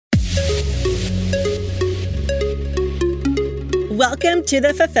Welcome to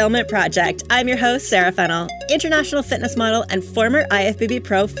The Fulfillment Project. I'm your host, Sarah Fennell, international fitness model and former IFBB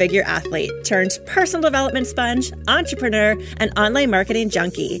Pro figure athlete turned personal development sponge, entrepreneur, and online marketing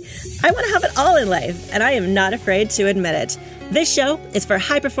junkie. I want to have it all in life, and I am not afraid to admit it. This show is for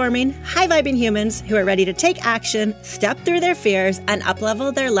high-performing, high-vibing humans who are ready to take action, step through their fears, and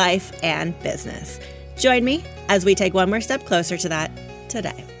up-level their life and business. Join me as we take one more step closer to that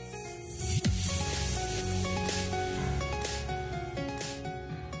today.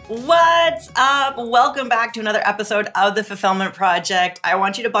 What's up? Welcome back to another episode of The Fulfillment Project. I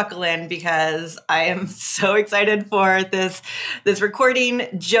want you to buckle in because I am so excited for this recording.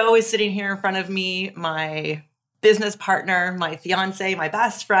 Joe is sitting here in front of me, my business partner, my fiance, my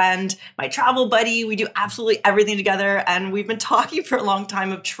best friend, my travel buddy. We do absolutely everything together, and we've been talking for a long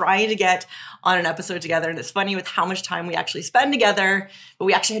time of trying to get on an episode together. And it's funny with how much time we actually spend together, but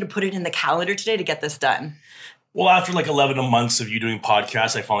we actually had to put it in the calendar today to get this done. Well, after like 11 months of you doing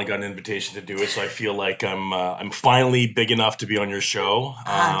podcasts, I finally got an invitation to do it. So I feel like I'm finally big enough to be on your show.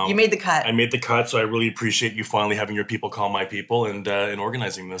 You made the cut. I made the cut, so I really appreciate you finally having your people call my people and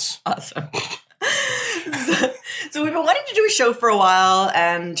organizing this. Awesome. So we've been wanting to do a show for a while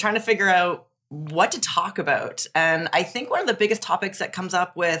and trying to figure out what to talk about. And I think one of the biggest topics that comes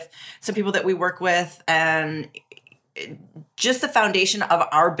up with some people that we work with and just the foundation of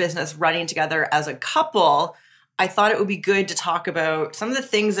our business running together as a couple, I thought it would be good to talk about some of the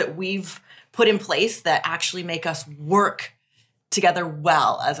things that we've put in place that actually make us work together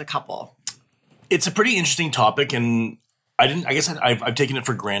well as a couple. It's a pretty interesting topic, and I've taken it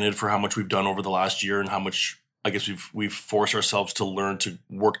for granted for how much we've done over the last year and how much I guess we've forced ourselves to learn to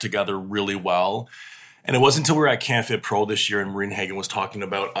work together really well. And it wasn't until we were at CanFit Pro this year and Maureen Hagen was talking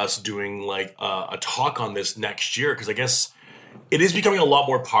about us doing like a talk on this next year, because I guess it is becoming a lot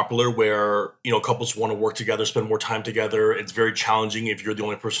more popular where, you know, couples want to work together, spend more time together. It's very challenging if you're the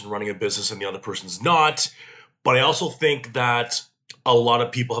only person running a business and the other person's not. But I also think that a lot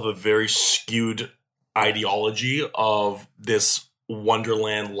of people have a very skewed ideology of this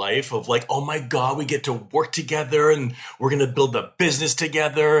wonderland life of like, oh my God, we get to work together and we're going to build a business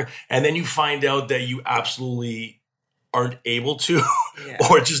together. And then you find out that you absolutely aren't able to,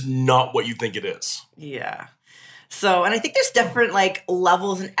 or it's just not what you think it is. Yeah. So, and I think there's different like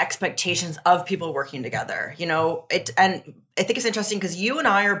levels and expectations of people working together, you know, and I think it's interesting because you and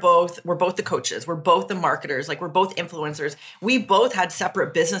I we're both the coaches. We're both the marketers. Like we're both influencers. We both had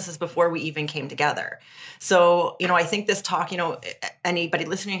separate businesses before we even came together. So, you know, I think this talk, you know, anybody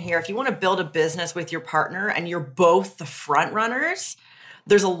listening here, if you want to build a business with your partner and you're both the front runners,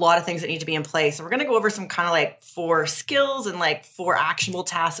 there's a lot of things that need to be in place. So we're going to go over some kind of like 4 skills and like 4 actionable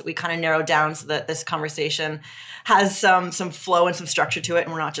tasks that we kind of narrowed down so that this conversation has some flow and some structure to it.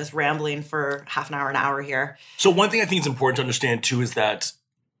 And we're not just rambling for half an hour here. So one thing I think is important to understand too is that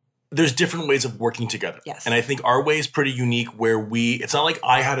there's different ways of working together. Yes. And I think our way is pretty unique where it's not like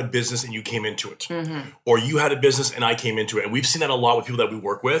I had a business and you came into it, mm-hmm. or you had a business and I came into it. And we've seen that a lot with people that we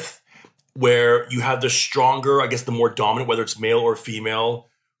work with, where you have the stronger, I guess the more dominant, whether it's male or female,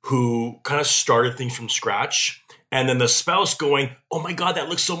 who kind of started things from scratch. And then the spouse going, oh my God, that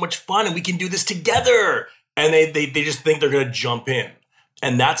looks so much fun and we can do this together. And they just think they're going to jump in.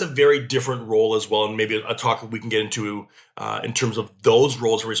 And that's a very different role as well. And maybe a talk we can get into in terms of those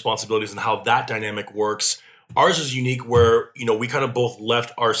roles and responsibilities and how that dynamic works. Ours is unique where, you know, we kind of both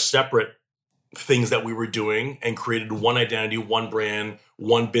left our separate things that we were doing and created one identity, one brand,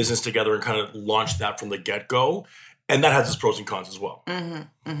 one business together and kind of launched that from the get-go. And that has its pros and cons as well.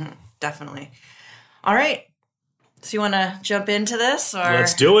 Mm-hmm, mm-hmm, definitely. All right. So you want to jump into this? Or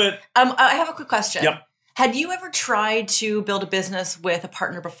let's do it. I have a quick question. Yep. Had you ever tried to build a business with a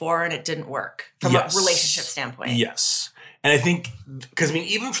partner before and it didn't work from a relationship standpoint? Yes. And I think, because I mean,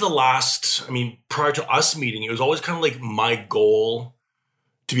 even for the last, prior to us meeting, it was always kind of like my goal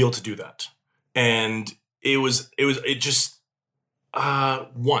to be able to do that. And it just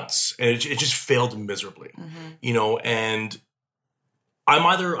once, and it just failed miserably, mm-hmm. you know, and I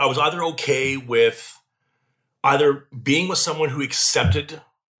was either okay with either being with someone who accepted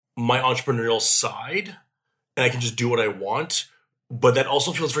my entrepreneurial side and I can just do what I want, but that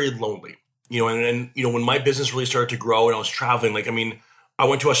also feels very lonely, you know, and you know, when my business really started to grow and I was traveling, I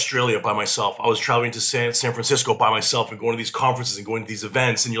went to Australia by myself. I was traveling to San Francisco by myself and going to these conferences and going to these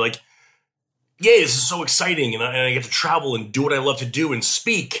events. And you're like, yay, this is so exciting. And I get to travel and do what I love to do and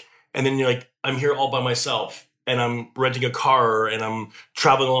speak. And then you're like, I'm here all by myself. and I'm renting a car and I'm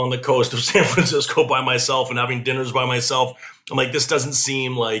traveling along the coast of San Francisco by myself and having dinners by myself, I'm like, this doesn't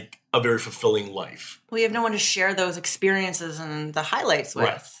seem like a very fulfilling life. Well, you have no one to share those experiences and the highlights with.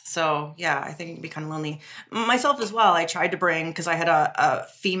 Right. So, yeah, I think it can be kind of lonely. Myself as well, I tried to bring, because I had a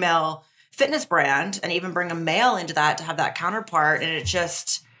female fitness brand, and even bring a male into that to have that counterpart. And it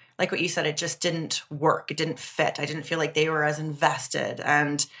just, like what you said, it just didn't work. It didn't fit. I didn't feel like they were as invested.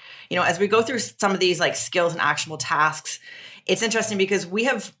 And, you know, as we go through some of these like skills and actionable tasks, it's interesting because we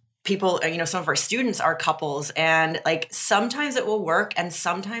have people, you know, some of our students are couples, and like sometimes it will work and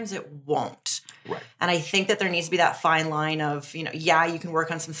sometimes it won't. Right. And I think that there needs to be that fine line of, you know, yeah, you can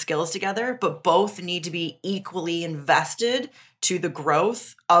work on some skills together, but both need to be equally invested to the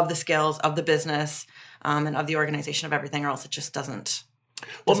growth of the skills, of the business, and of the organization, of everything, or else it just doesn't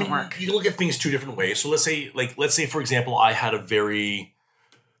work. You can look at things two different ways. So let's say, for example, I had a very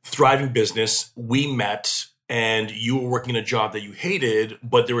thriving business. We met and you were working a job that you hated,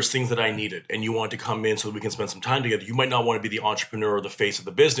 but there was things that I needed and you wanted to come in so that we can spend some time together. You might not want to be the entrepreneur or the face of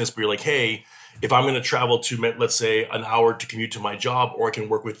the business, but you're like, hey, if I'm going to travel to, let's say, an hour to commute to my job, or I can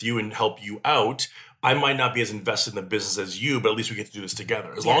work with you and help you out, I might not be as invested in the business as you, but at least we get to do this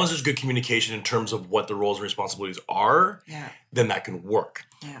together. As long as there's good communication in terms of what the roles and responsibilities are, then that can work.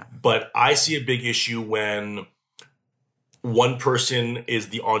 Yeah. But I see a big issue when one person is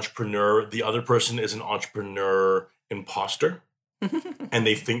the entrepreneur, the other person is an entrepreneur imposter, and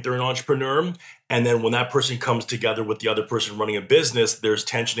they think they're an entrepreneur. And then when that person comes together with the other person running a business, there's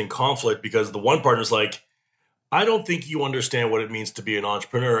tension and conflict because the one partner's like, I don't think you understand what it means to be an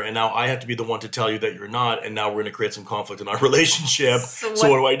entrepreneur. And now I have to be the one to tell you that you're not. And now we're going to create some conflict in our relationship. So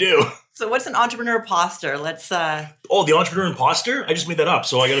what do I do? So what's an entrepreneur imposter? Let's Oh, the entrepreneur imposter? I just made that up.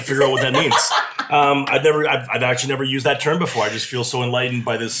 So I got to figure out what that means. I've actually never used that term before. I just feel so enlightened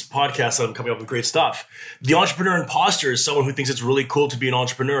by this podcast that I'm coming up with great stuff. The entrepreneur imposter is someone who thinks it's really cool to be an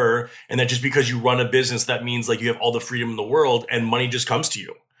entrepreneur. And that just because you run a business, that means like you have all the freedom in the world and money just comes to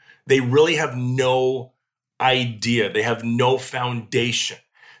you. They really have no idea. They have no foundation.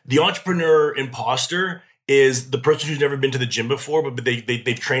 The entrepreneur imposter is the person who's never been to the gym before, but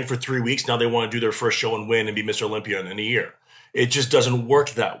they've trained for 3 weeks. Now they want to do their first show and win and be Mr. Olympia in a year. It just doesn't work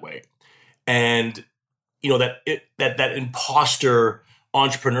that way. And you know that imposter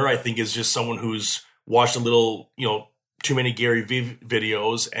entrepreneur, I think, is just someone who's watched a little, too many Gary Vee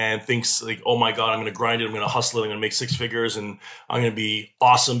videos and thinks like, oh my God, I'm going to grind it. I'm going to hustle it. I'm going to make six figures and I'm going to be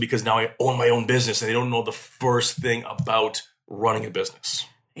awesome because now I own my own business. And they don't know the first thing about running a business.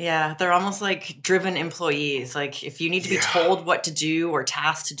 Yeah. They're almost like driven employees. Like if you need to be told what to do or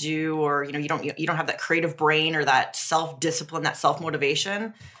tasked to do, or, you don't have that creative brain or that self-discipline, that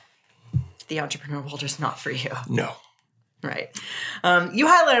self-motivation, the entrepreneur world is not for you. No. Right. You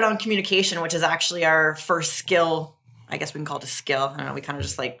highlighted on communication, which is actually our first skill. I guess we can call it a skill. I don't know. We kind of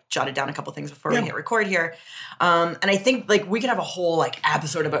just like jotted down a couple things before we hit record here. And I think like we could have a whole like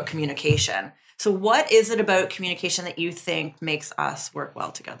episode about communication. So what is it about communication that you think makes us work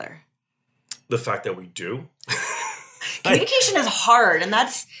well together? The fact that we do. Communication is hard. And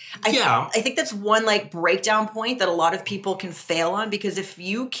that's, I think that's one like breakdown point that a lot of people can fail on, because if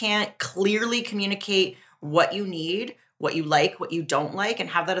you can't clearly communicate what you need, what you like, what you don't like, and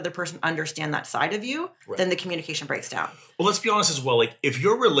have that other person understand that side of you, then the communication breaks down. Well, let's be honest as well. Like if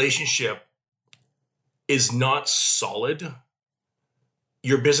your relationship is not solid,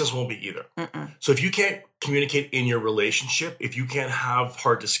 your business won't be either. So if you can't communicate in your relationship, if you can't have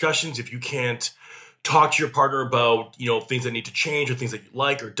hard discussions, if you can't talk to your partner about, things that need to change or things that you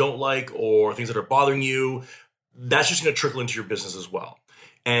like or don't like or things that are bothering you, that's just going to trickle into your business as well.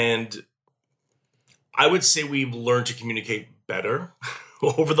 And I would say we've learned to communicate better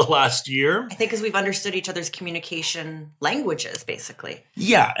over the last year. I think because we've understood each other's communication languages, basically.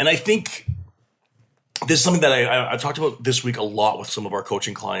 Yeah, and I think this is something that I've talked about this week a lot with some of our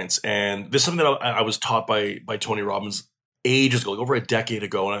coaching clients. And this is something that I was taught by Tony Robbins ages ago, like over a decade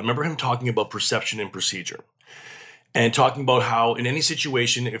ago. And I remember him talking about perception and procedure. And talking about how in any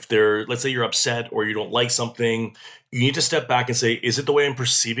situation, if let's say you're upset or you don't like something, you need to step back and say, is it the way I'm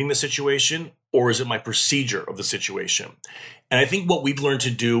perceiving the situation or is it my procedure of the situation? And I think what we've learned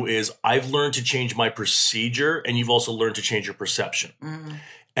to do is I've learned to change my procedure and you've also learned to change your perception.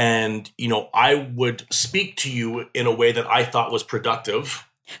 And, I would speak to you in a way that I thought was productive.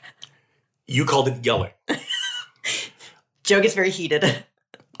 You called it yelling. Joe gets very heated.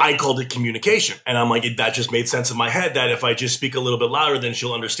 I called it communication. And I'm like, that just made sense in my head that if I just speak a little bit louder, then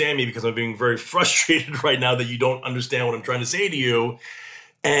she'll understand me because I'm being very frustrated right now that you don't understand what I'm trying to say to you.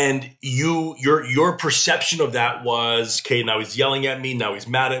 And your perception of that was, okay, now he's yelling at me, now he's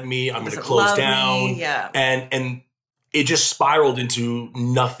mad at me, I'm going to close down. Yeah. And it just spiraled into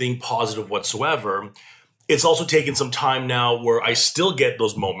nothing positive whatsoever. It's also taken some time now where I still get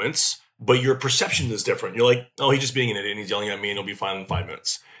those moments, but your perception is different. You're like, oh, he's just being an idiot and he's yelling at me and he'll be fine in 5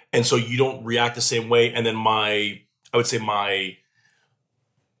 minutes. And so you don't react the same way. And then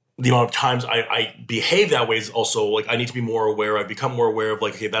the amount of times I behave that way is also like, I need to be more aware. I've become more aware of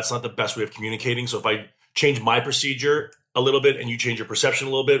like, okay, that's not the best way of communicating. So if I change my procedure a little bit and you change your perception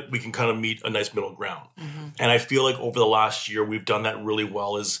a little bit, we can kind of meet a nice middle ground. Mm-hmm. And I feel like over the last year, we've done that really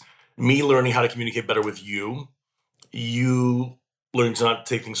well, is me learning how to communicate better with you learning to not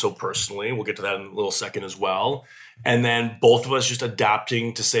take things so personally. We'll get to that in a little second as well. And then both of us just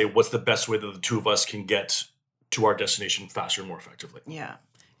adapting to say, what's the best way that the two of us can get to our destination faster and more effectively. Yeah.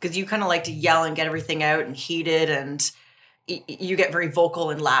 Because you kind of like to yell and get everything out and heated, and you get very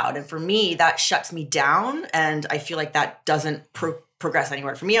vocal and loud. And for me, that shuts me down, and I feel like that doesn't progress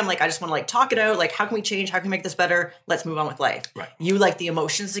anywhere. For me, I'm like, I just want to like talk it out. Like, how can we change? How can we make this better? Let's move on with life. Right. You like the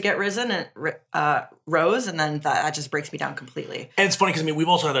emotions to get rose, and then that just breaks me down completely. And it's funny because, I mean, we've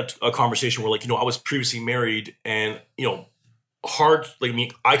also had a conversation where, like, I was previously married and, hard, like,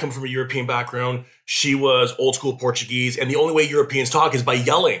 I come from a European background. She was old school Portuguese. And the only way Europeans talk is by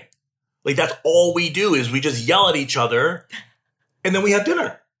yelling. Like, that's all we do, is we just yell at each other and then we have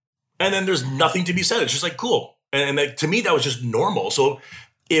dinner. And then there's nothing to be said. It's just like, cool. And like, to me, that was just normal. So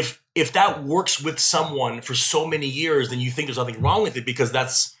if that works with someone for so many years, then you think there's nothing wrong with it, because that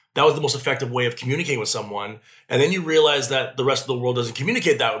was the most effective way of communicating with someone. And then you realize that the rest of the world doesn't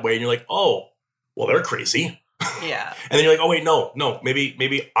communicate that way. And you're like, oh, well, they're crazy. Yeah. And then you're like, oh, wait, no,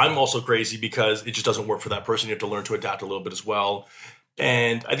 maybe I'm also crazy, because it just doesn't work for that person. You have to learn to adapt a little bit as well.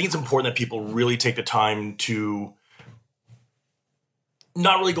 And I think it's important that people really take the time to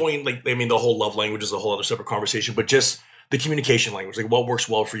not really going, like, I mean, the whole love language is a whole other separate conversation, but just the communication language, like what works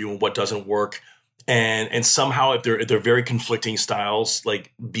well for you and what doesn't work. And somehow if they're very conflicting styles,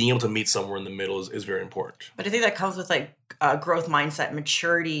 like being able to meet somewhere in the middle is very important. But I think that comes with like growth mindset,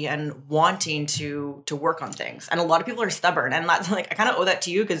 maturity, and wanting to work on things. And a lot of people are stubborn, and that's like, I kind of owe that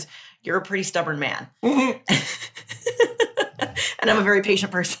to you, because you're a pretty stubborn man. Mm-hmm. And I'm a very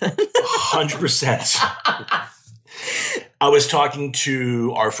patient person. 100%. I was talking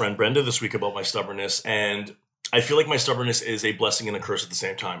to our friend Brenda this week about my stubbornness, and I feel like my stubbornness is a blessing and a curse at the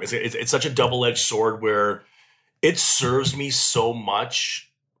same time. It's such a double-edged sword, where it serves me so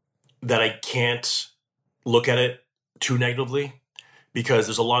much that I can't look at it too negatively, because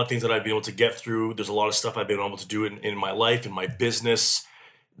there's a lot of things that I've been able to get through. There's a lot of stuff I've been able to do in my life, in my business,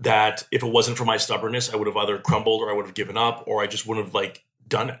 that if it wasn't for my stubbornness, I would have either crumbled, or I would have given up, or I just wouldn't have like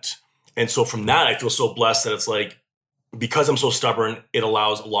done it. And so from that, I feel so blessed that it's like, because I'm so stubborn, it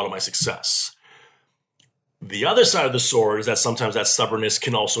allows a lot of my success. The other side of the sword is that sometimes that stubbornness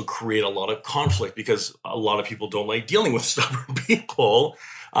can also create a lot of conflict, because a lot of people don't like dealing with stubborn people.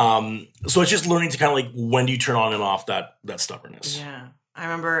 So it's just learning to kind of like, when do you turn on and off that stubbornness? Yeah. I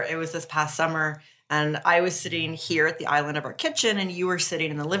remember it was this past summer, and I was sitting here at the island of our kitchen, and you were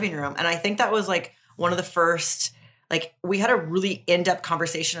sitting in the living room. And I think that was like one of the first, like, we had a really in-depth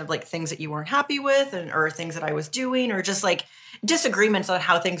conversation of like things that you weren't happy with, or things that I was doing, or just like disagreements on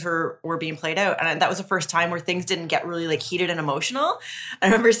how things were being played out. And that was the first time where things didn't get really like heated and emotional. I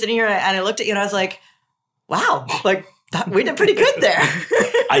remember sitting here and I looked at you and I was like, wow, like we did pretty good there.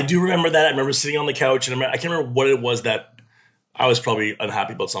 I do remember that. I remember sitting on the couch, and I can't remember what it was that I was probably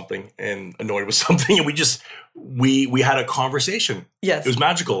unhappy about something and annoyed with something. And we had a conversation. Yes. It was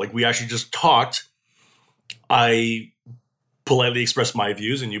magical. Like, we actually just talked. I politely expressed my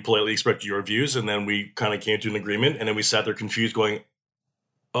views, and you politely expressed your views. And then we kind of came to an agreement, and then we sat there confused going,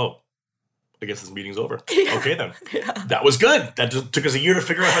 oh, I guess this meeting's over. Yeah. Okay, then. Yeah. That was good. That just took us a year to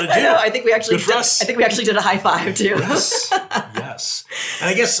figure out how to do. I know. I think we actually good for us. I think we actually did a high five too. Yes. Yes. And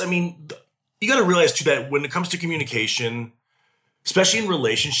I guess, I mean, you got to realize too that when it comes to communication, especially in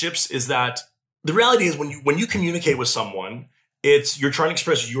relationships, is that the reality is when you communicate with someone, you're trying to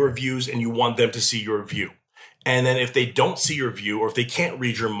express your views and you want them to see your view. And then if they don't see your view, or if they can't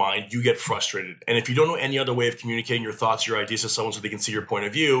read your mind, you get frustrated. And if you don't know any other way of communicating your thoughts, your ideas to someone so they can see your point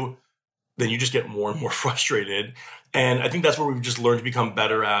of view, then you just get more and more frustrated. And I think that's where we've just learned to become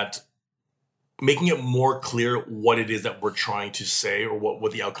better at making it more clear what it is that we're trying to say, or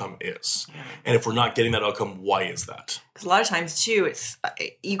what the outcome is. Yeah. And if we're not getting that outcome, why is that? Because a lot of times too, it's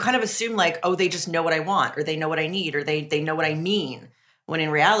you kind of assume like, oh, they just know what I want, or they know what I need, or they know what I mean. When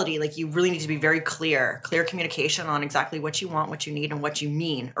in reality, like, you really need to be very clear communication on exactly what you want, what you need, and what you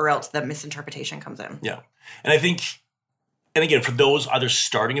mean, or else the misinterpretation comes in. Yeah. And I think and again, for those either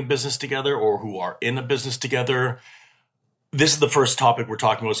starting a business together or who are in a business together, this is the first topic we're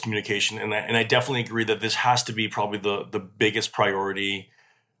talking about is communication. And I definitely agree that this has to be probably the biggest priority.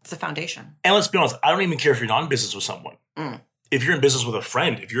 It's the foundation. And let's be honest, I don't even care if you're not in business with someone. If you're in business with a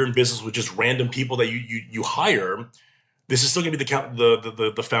friend, if you're in business with just random people that you hire, this is still going to be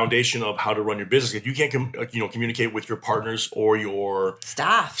the foundation of how to run your business. If you can't communicate with your partners or your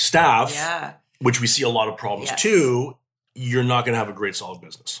staff, yeah, which we see a lot of problems too, you're not going to have a great solid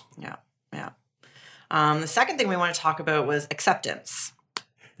business. Yeah. The second thing we want to talk about was acceptance.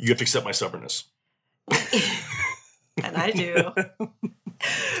 You have to accept my stubbornness. And I do.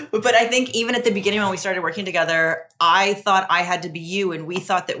 But I think even at the beginning when we started working together, I thought I had to be you, and we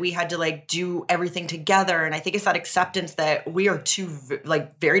thought that we had to like do everything together. And I think it's that acceptance that we are two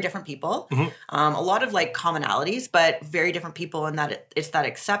like very different people, a lot of like commonalities, but very different people, and that it's that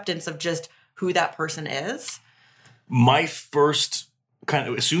acceptance of just who that person is. My first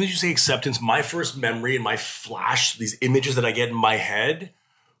as soon as you say acceptance, my first memory and my flash, these images that I get in my head,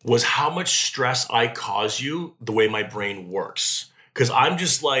 was how much stress I cause you the way my brain works. Because I'm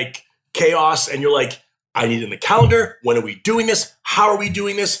just like chaos, and you're like, I need it in the calendar. When are we doing this? How are we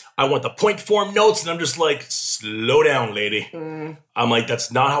doing this? I want the point form notes. And I'm just like, slow down, lady. I'm like,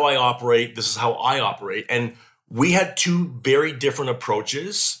 that's not how I operate. This is how I operate. And we had two very different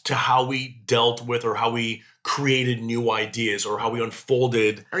approaches to how we dealt with or how we created new ideas or how we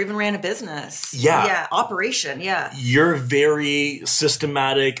unfolded. Or even ran a business. Yeah. Operation. Yeah. You're very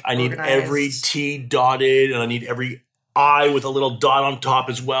systematic. I need every T dotted, and I need every I with a little dot on top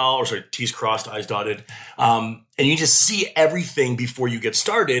as well. Or sorry, T's crossed, I's dotted. And you just see everything before you get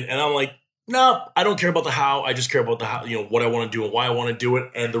started. And I'm like, no, I don't care about the how. I just care about the how, what I want to do and why I want to do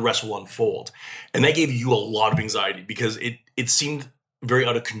it. And the rest will unfold. And that gave you a lot of anxiety because it seemed very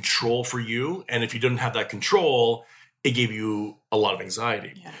out of control for you. And if you didn't have that control, it gave you a lot of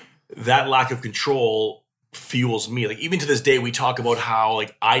anxiety. Yeah. That lack of control fuels me. Like even to this day, we talk about how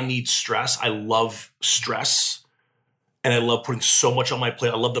like I need stress. I love stress and I love putting so much on my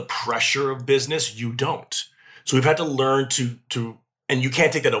plate. I love the pressure of business. You don't. So we've had to learn to and you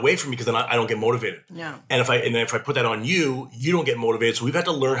can't take that away from me because then I don't get motivated. Yeah. And if I put that on you, you don't get motivated. So we've had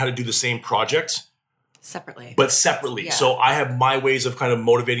to learn how to do the same project separately. Yeah. So I have my ways of kind of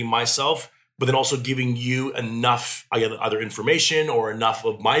motivating myself, but then also giving you enough either information or enough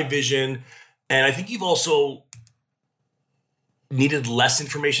of my vision. And I think you've also needed less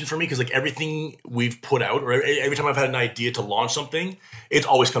information from me because like everything we've put out or every time I've had an idea to launch something, it's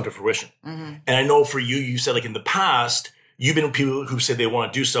always come to fruition. And I know for you said like in the past, you've been with people who say they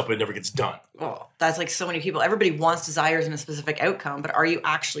want to do stuff, but it never gets done. Oh, that's like so many people. Everybody wants desires in a specific outcome, but are you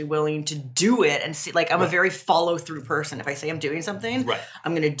actually willing to do it? And see, like, I'm a very follow through person. If I say I'm doing something,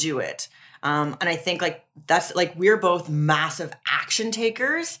 I'm going to do it. And I think like that's like we're both massive action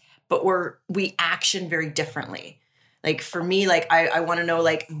takers, but we action very differently. Like for me, like I want to know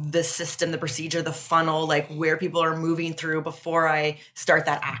like the system, the procedure, the funnel, like where people are moving through before I start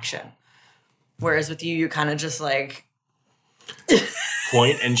that action. Whereas with you kind of just like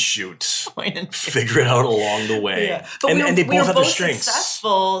point and shoot. Figure it out along the way. Yeah. But and they both have their strengths.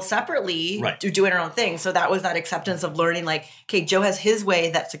 Successful separately, doing our own thing. So that was that acceptance of learning like, okay, Joe has his way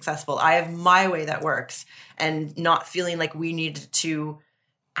that's successful. I have my way that works. And not feeling like we needed to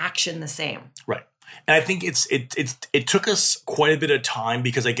action the same. Right. And I think it took us quite a bit of time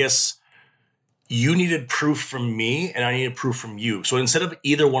because I guess you needed proof from me and I needed proof from you. So instead of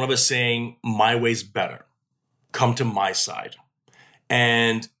either one of us saying my way's better, come to my side.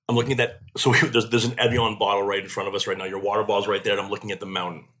 And I'm looking at that. So there's an Evian bottle right in front of us right now. Your water bottle's right there. And I'm looking at the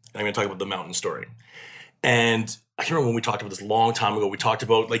mountain. And I'm going to talk about the mountain story. And I can remember when we talked about this a long time ago, we talked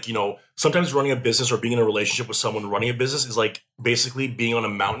about like, sometimes running a business or being in a relationship with someone running a business is like basically being on a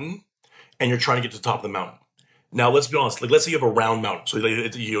mountain and you're trying to get to the top of the mountain. Now, let's be honest. Like, let's say you have a round mountain. So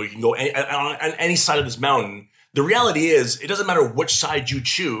you can go on any side of this mountain. The reality is it doesn't matter which side you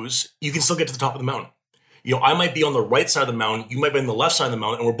choose. You can still get to the top of the mountain. I might be on the right side of the mountain. You might be on the left side of the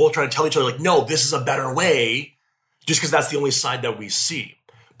mountain. And we're both trying to tell each other like, no, this is a better way just because that's the only side that we see.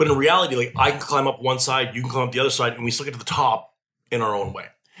 But in reality, like I can climb up one side, you can climb up the other side, and we still get to the top in our own way.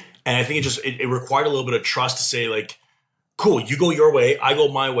 And I think it required a little bit of trust to say like, cool, you go your way, I go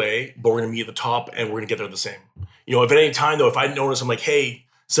my way, but we're going to meet at the top and we're going to get there the same. If at any time though, if I notice I'm like, hey,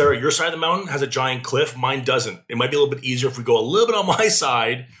 Sarah, your side of the mountain has a giant cliff, mine doesn't. It might be a little bit easier if we go a little bit on my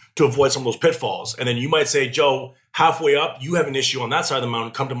side to avoid some of those pitfalls. And then you might say, Joe, halfway up, you have an issue on that side of the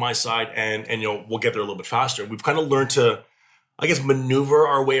mountain, come to my side and we'll get there a little bit faster. We've kind of learned to, I guess, maneuver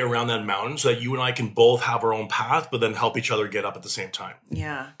our way around that mountain so that you and I can both have our own path, but then help each other get up at the same time.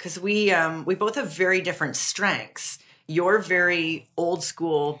 Yeah, because we both have very different strengths. you're very old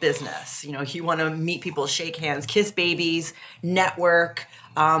school business. You know, you want to meet people, shake hands, kiss babies, network.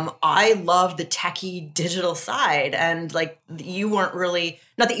 I love the techie digital side, and like you weren't really,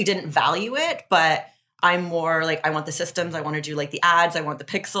 not that you didn't value it, but I'm more like, I want the systems. I want to do like the ads. I want the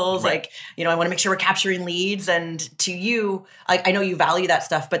pixels. Right. Like, you know, I want to make sure we're capturing leads. And to you, like, I know you value that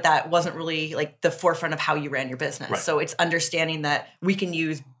stuff, but that wasn't really like the forefront of how you ran your business. Right. So it's understanding that we can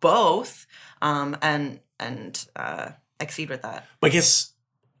use both, and exceed with that. But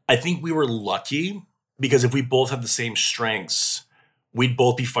I think we were lucky because if we both had the same strengths, we'd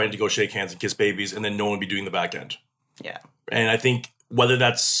both be fighting to go shake hands and kiss babies, and then no one would be doing the back end. Yeah. And I think whether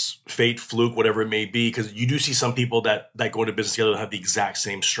that's fate, fluke, whatever it may be, because you do see some people that go into business together that have the exact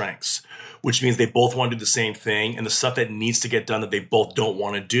same strengths, which means they both want to do the same thing. And the stuff that needs to get done that they both don't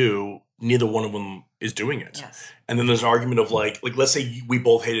want to do, neither one of them is doing it. Yes. And then there's an argument of like let's say we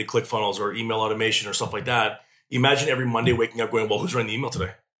both hated ClickFunnels or email automation or stuff like that. Imagine every Monday waking up going, well, who's running the email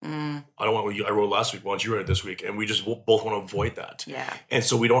today? I don't want what I wrote last week. Why don't you write it this week? And we just both want to avoid that. Yeah. And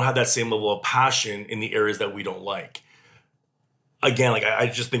so we don't have that same level of passion in the areas that we don't like. Again, like I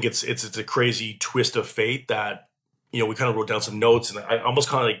just think it's a crazy twist of fate that, you know, we kind of wrote down some notes, and I almost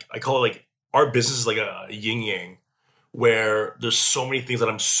kind of like, I call it like our business is like a yin yang, where there's so many things that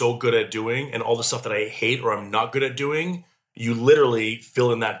I'm so good at doing, and all the stuff that I hate or I'm not good at doing, you literally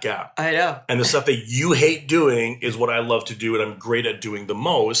fill in that gap. I know. And the stuff that you hate doing is what I love to do and I'm great at doing the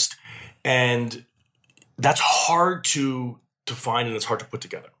most. And that's hard to find, and it's hard to put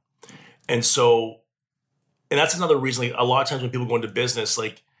together. And so, and that's another reason, like a lot of times when people go into business,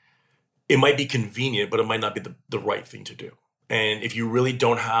 like it might be convenient, but it might not be the right thing to do. And if you really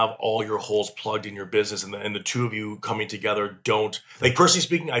don't have all your holes plugged in your business, and the two of you coming together don't, like personally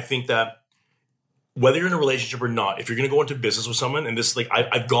speaking, I think that whether you're in a relationship or not, if you're going to go into business with someone, and this, like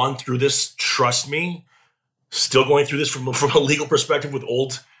I've gone through this, trust me, still going through this from a legal perspective with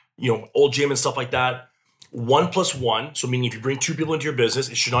old Jim and stuff like that. 1 + 1, so meaning if you bring two people into your business,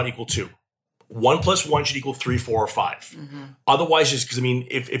 it should not equal 2. 1 + 1 should equal 3, 4, or 5. Mm-hmm. Otherwise, just because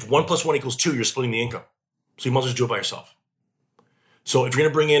if 1 + 1 equals 2, you're splitting the income. So you might as well just do it by yourself. So if you're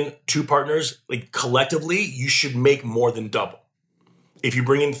going to bring in two partners, like collectively, you should make more than double. If you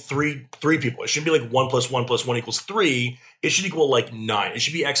bring in three people, it shouldn't be like 1 + 1 + 1 equals 3. It should equal like 9. It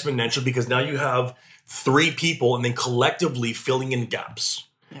should be exponential because now you have 3 people and then collectively filling in gaps.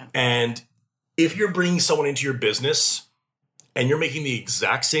 Yeah. And if you're bringing someone into your business and you're making the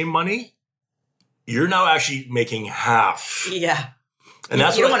exact same money, you're now actually making half. Yeah. And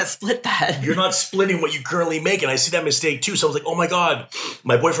that's you don't want to split that. You're not splitting what you currently make. And I see that mistake too. So I was like, oh my God,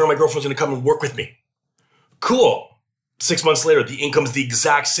 my boyfriend or my girlfriend's going to come and work with me. Cool. 6 months later, the income's the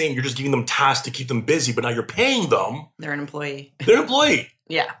exact same. You're just giving them tasks to keep them busy, but now you're paying them. They're an employee. They're an employee.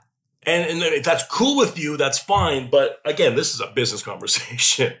 Yeah. And if that's cool with you, that's fine. But again, this is a business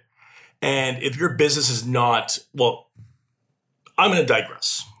conversation. And if your business is not, well, I'm going to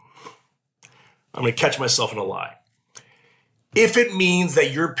digress. I'm going to catch myself in a lie. If it means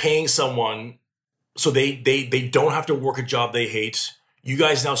that you're paying someone so they don't have to work a job they hate, you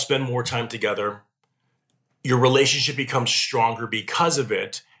guys now spend more time together, your relationship becomes stronger because of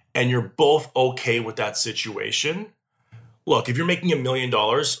it, and you're both okay with that situation. Look, if you're making $1 million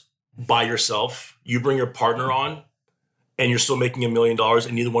by yourself, you bring your partner on, and you're still making $1 million,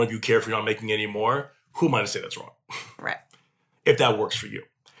 and neither one of you care if you're not making any more, who am I to say that's wrong? Right. If that works for you.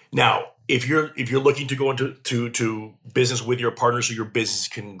 Now, if you're looking to go into business with your partner so your business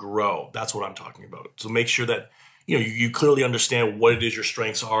can grow, that's what I'm talking about. So make sure that you clearly understand what it is your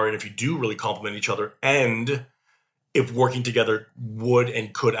strengths are, and if you do really complement each other, and if working together would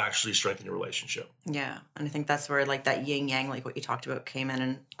and could actually strengthen your relationship. Yeah, and I think that's where like that yin yang, like what you talked about, came in,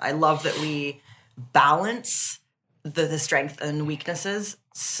 and I love that we balance the strengths and weaknesses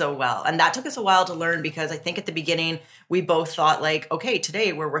so well. And that took us a while to learn, because I think at the beginning we both thought like, okay,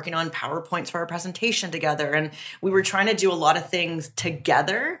 today we're working on PowerPoints for our presentation together, and we were trying to do a lot of things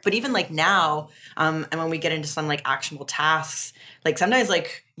together. But even like now, and when we get into some like actionable tasks, like sometimes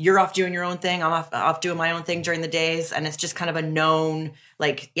like you're off doing your own thing, I'm off doing my own thing during the days, and it's just kind of a known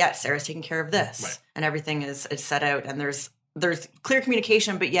like, yeah, Sarah's taking care of this, right, and everything is set out, and there's clear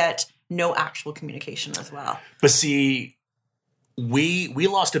communication, but yet no actual communication as well. But see, we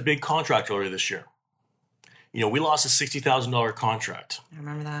lost a big contract earlier this year. We lost a $60,000 contract. I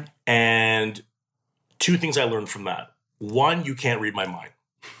remember that. And 2 things I learned from that. 1, you can't read my mind.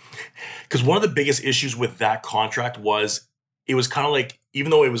 Because one of the biggest issues with that contract was it was kind of like,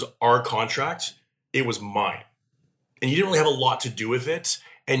 even though it was our contract, it was mine. And you didn't really have a lot to do with it.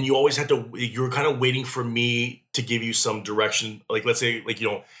 And you always had to, you were kind of waiting for me to give you some direction. Like, let's say, like,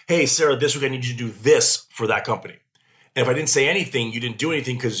 hey, Sarah, this week I need you to do this for that company. And if I didn't say anything, you didn't do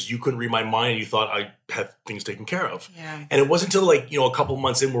anything because you couldn't read my mind and you thought I had things taken care of. Yeah. And it wasn't until like, a couple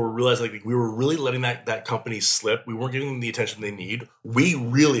months in where we realized like we were really letting that company slip. We weren't giving them the attention they need. We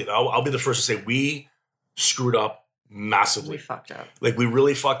really, I'll be the first to say, we screwed up massively. We fucked up. Like we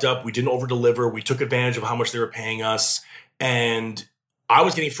really fucked up. We didn't over deliver. We took advantage of how much they were paying us. And I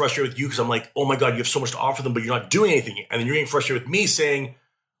was getting frustrated with you because I'm like, oh my God, you have so much to offer them, but you're not doing anything. And then you're getting frustrated with me saying,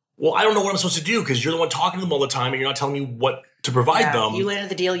 well, I don't know what I'm supposed to do because you're the one talking to them all the time and you're not telling me what to provide them. You landed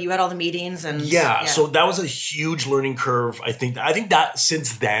the deal. You had all the meetings. And so that was a huge learning curve. I think that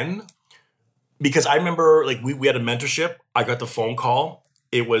since then, because I remember like we had a mentorship. I got the phone call.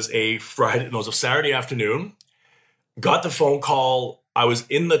 It was a Friday. No, it was a Saturday afternoon. Got the phone call. I was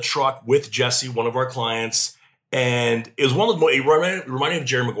in the truck with Jesse, one of our clients. And it was one of those, it reminded me of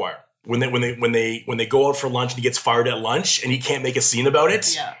Jerry Maguire when they go out for lunch and he gets fired at lunch and he can't make a scene about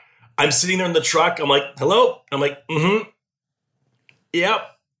it. Yeah. I'm sitting there in the truck. I'm like, hello? I'm like,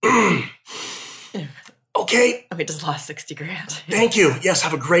 yep. Okay. We just lost 60 grand. Thank you. Yes,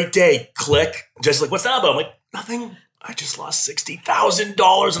 have a great day. Click. Just like, what's that about? I'm like, nothing. I just lost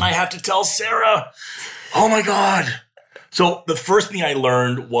 $60,000 and I have to tell Sarah. Oh my God. So the first thing I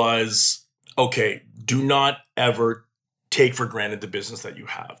learned was, okay, do not ever take for granted the business that you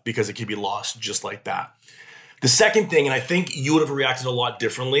have because it can be lost just like that. The second thing, and I think you would have reacted a lot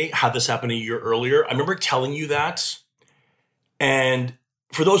differently had this happened a year earlier. I remember telling you that. And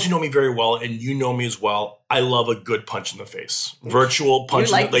for those who know me very well, and you know me as well, I love a good punch in the face. Virtual punch.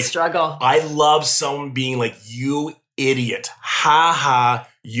 You like the struggle. I love someone being like, you idiot. Ha ha.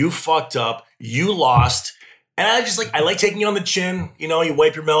 You fucked up. You lost. And I like taking you on the chin. You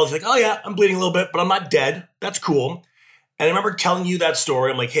wipe your mouth. You're like, oh yeah, I'm bleeding a little bit, but I'm not dead. That's cool. And I remember telling you that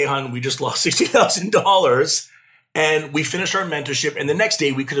story. I'm like, hey, hon, we just lost $60,000. And we finished our mentorship. And the next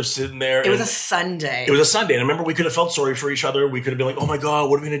day we could have sitting there. It was a Sunday. It was a Sunday. And I remember we could have felt sorry for each other. We could have been like, oh my God,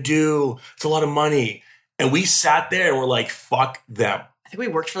 what are we going to do? It's a lot of money. And we sat there and we're like, fuck them. I think we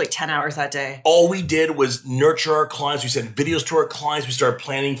worked for like 10 hours that day. All we did was nurture our clients. We sent videos to our clients. We started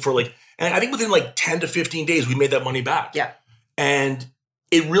planning for and I think within like 10 to 15 days, we made that money back. Yeah. And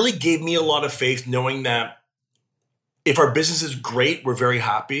it really gave me a lot of faith knowing that if our business is great, we're very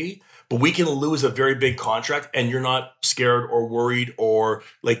happy, but we can lose a very big contract and you're not scared or worried or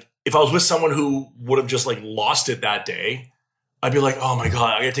like if I was with someone who would have just like lost it that day, I'd be like, oh my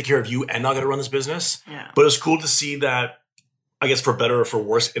God, I got to take care of you and I got to run this business. Yeah. But it's cool to see that, I guess for better or for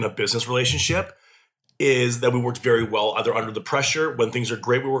worse in a business relationship, is that we worked very well, either under the pressure. When things are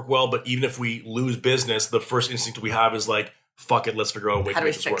great, we work well. But even if we lose business, the first instinct we have is like, fuck it, let's figure out a way to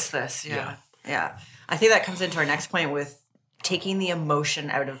make this work. How do we fix this? Yeah. I think that comes into our next point with taking the emotion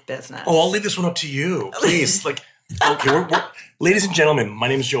out of business. Oh, I'll leave this one up to you. Please. Okay, ladies and gentlemen, my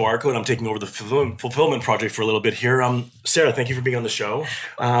name is Joe Arko, and I'm taking over the fulfillment project for a little bit here. Sarah, thank you for being on the show.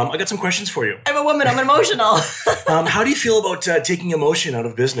 I got some questions for you. I'm a woman. I'm emotional. How do you feel about taking emotion out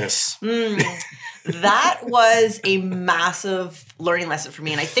of business? That was a massive learning lesson for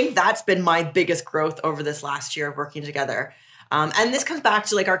me. And I think that's been my biggest growth over this last year of working together. And this comes back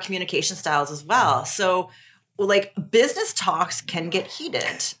to like our communication styles as well. So like business talks can get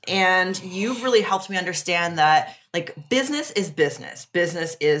heated. And you've really helped me understand that like business is business.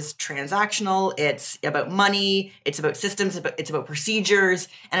 Business is transactional. It's about money. It's about systems. It's about procedures.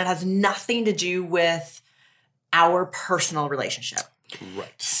 And it has nothing to do with our personal relationship.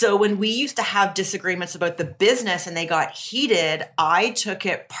 Right. So when we used to have disagreements about the business and they got heated, I took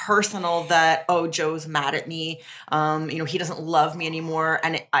it personal that, oh, Joe's mad at me. He doesn't love me anymore.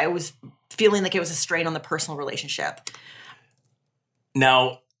 And I was feeling like it was a strain on the personal relationship.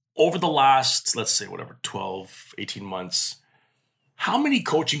 Now, over the last, let's say, 12, 18 months, how many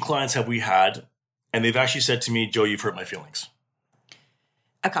coaching clients have we had? And they've actually said to me, Joe, you've hurt my feelings.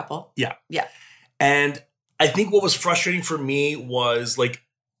 A couple. Yeah. Yeah. And I think what was frustrating for me was like,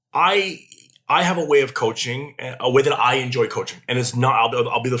 I have a way of coaching, a way that I enjoy coaching. And it's not,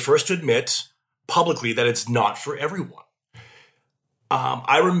 I'll be the first to admit publicly that it's not for everyone.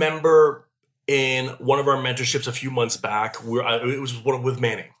 I remember in one of our mentorships a few months back, it was one with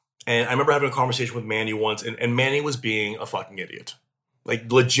Manny. And I remember having a conversation with Manny once, and Manny was being a fucking idiot.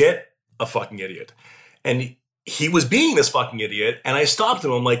 Like legit a fucking idiot. And he was being this fucking idiot. And I stopped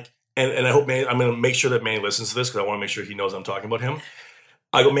him. I'm like, and I hope Manny, I'm going to make sure that Manny listens to this because I want to make sure he knows I'm talking about him.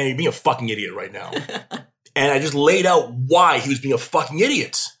 I go, Manny, you're being a fucking idiot right now. And I just laid out why he was being a fucking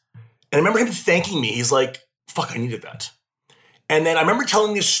idiot. And I remember him thanking me. He's like, fuck, I needed that. And then I remember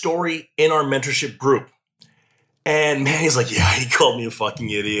telling this story in our mentorship group. And Manny's like, yeah, he called me a fucking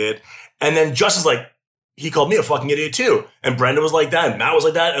idiot. And then Justin's like, he called me a fucking idiot too. And Brenda was like that. And Matt was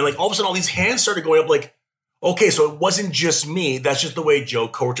like that. And like all of a sudden all these hands started going up like, Okay, so it wasn't just me. That's just the way Joe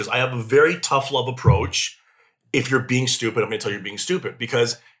coaches. I have a very tough love approach. If you're being stupid, I'm going to tell you you're being stupid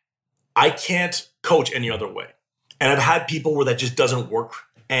because I can't coach any other way. And I've had people where that just doesn't work.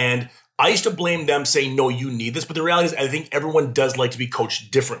 And I used to blame them saying, no, you need this. But the reality is I think everyone does like to be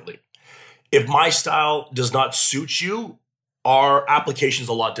coached differently. If my style does not suit you, our application is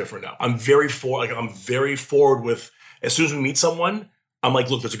a lot different now. I'm very forward with, as soon as we meet someone, I'm like,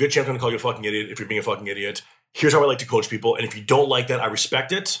 look, there's a good chance I'm going to call you a fucking idiot if you're being a fucking idiot. Here's how I like to coach people. And if you don't like that, I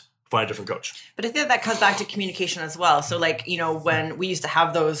respect it. Find a different coach. But I think that comes back to communication as well. So like, you know, when we used to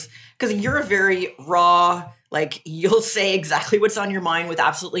have those, because you're a very raw, like you'll say exactly what's on your mind with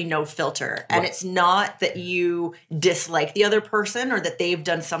absolutely no filter. And it's not that you dislike the other person or that they've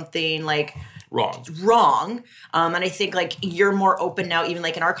done something like wrong. And I think like you're more open now, even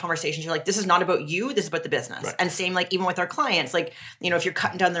like in our conversations, you're like, this is not about you, this is about the business. Right. And same like even with our clients, like, you know, if you're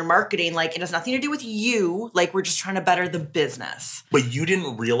cutting down their marketing, like it has nothing to do with you. Like we're just trying to better the business. But you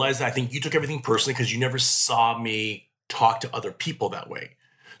didn't realize that. I think you took everything personally because you never saw me talk to other people that way.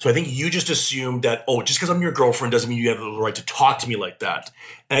 So I think you just assumed that, oh, just because I'm your girlfriend doesn't mean you have the right to talk to me like that.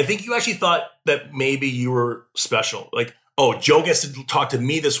 And I think you actually thought that maybe you were special. Like, oh, Joe gets to talk to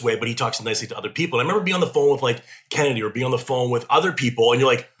me this way, but he talks nicely to other people. And I remember being on the phone with like Kennedy or being on the phone with other people and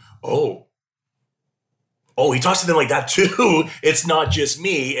you're like, oh, he talks to them like that too. It's not just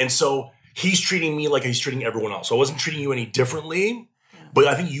me. And so he's treating me like he's treating everyone else. So I wasn't treating you any differently. Yeah. But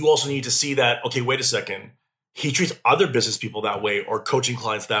I think you also need to see that, okay, wait a second. He treats other business people that way or coaching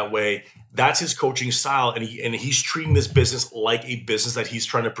clients that way. That's his coaching style. And he's treating this business like a business that he's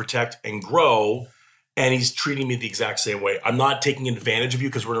trying to protect and grow. And he's treating me the exact same way. I'm not taking advantage of you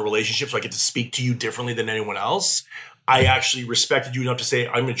because we're in a relationship, so I get to speak to you differently than anyone else. I actually respected you enough to say,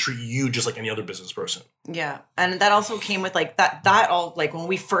 I'm going to treat you just like any other business person. Yeah. And that also came with like that all like when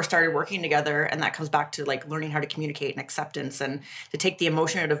we first started working together, and that comes back to like learning how to communicate and acceptance and to take the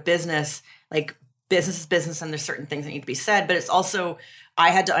emotion out of business. Like business is business and there's certain things that need to be said, but it's also, I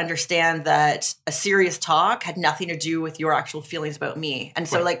had to understand that a serious talk had nothing to do with your actual feelings about me. And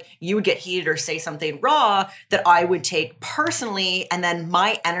so like you would get heated or say something raw that I would take personally, and then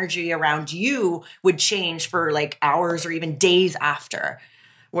my energy around you would change for like hours or even days after.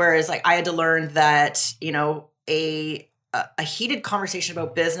 Whereas like I had to learn that, you know, a heated conversation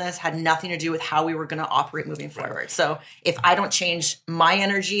about business had nothing to do with how we were going to operate moving forward. So if I don't change my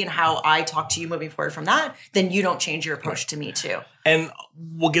energy and how I talk to you moving forward from that, then you don't change your approach to me too. And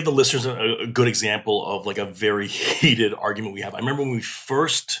we'll give the listeners a good example of like a very heated argument we have. I remember when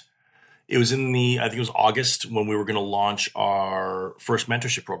it was I think it was August when we were going to launch our first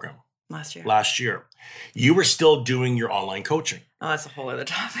mentorship program. Last year. You were still doing your online coaching. Oh, that's a whole other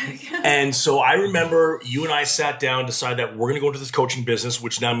topic. And so I remember you and I sat down, decided that we're going to go into this coaching business,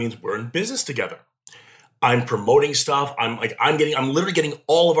 which now means we're in business together. I'm promoting stuff. I'm literally getting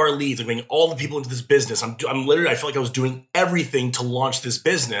all of our leads. I'm getting all the people into this business. I felt like I was doing everything to launch this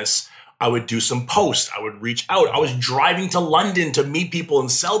business. I would do some posts. I would reach out. I was driving to London to meet people and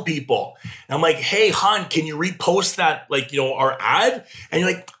sell people. And I'm like, hey, hon, can you repost that, like, you know, our ad? And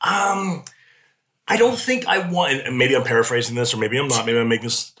you're like, I don't think I want, and maybe I'm paraphrasing this or maybe I'm not. Maybe I'm making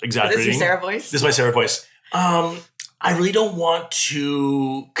this exaggerating. Is this your Sarah voice? This is my Sarah voice. I really don't want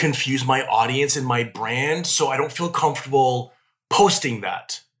to confuse my audience and my brand, so I don't feel comfortable posting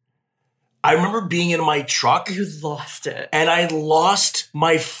that. I remember being in my truck. You lost it. And I lost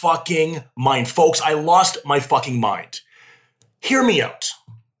my fucking mind. Folks, I lost my fucking mind. Hear me out.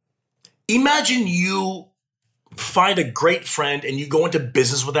 Imagine you find a great friend and you go into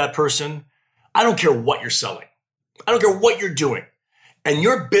business with that person. I don't care what you're selling. I don't care what you're doing. And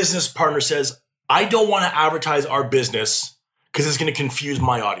your business partner says, I don't want to advertise our business because it's going to confuse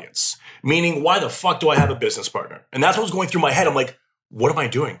my audience. Meaning, why the fuck do I have a business partner? And that's what was going through my head. I'm like, what am I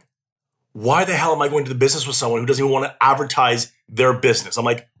doing? Why the hell am I going to the business with someone who doesn't even want to advertise their business? I'm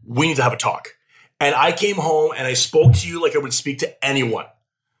like, we need to have a talk. And I came home and I spoke to you like I would speak to anyone.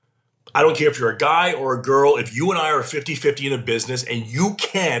 I don't care if you're a guy or a girl. If you and I are 50-50 in a business and you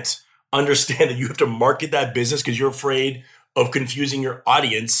can't understand that you have to market that business because you're afraid of confusing your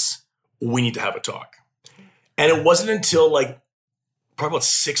audience, we need to have a talk. And it wasn't until like probably about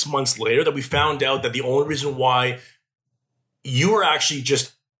 6 months later that we found out that the only reason why you were actually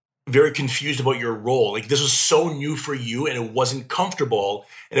just very confused about your role. Like this was so new for you and it wasn't comfortable.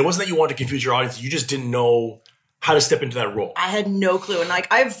 And it wasn't that you wanted to confuse your audience. You just didn't know how to step into that role. I had no clue. And like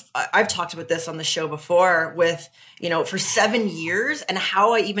I've talked about this on the show before with, for 7 years, and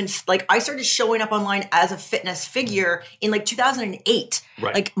how I even I started showing up online as a fitness figure in like 2008.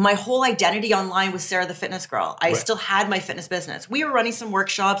 Right. Like my whole identity online was Sarah the Fitness Girl. I still had my fitness business. We were running some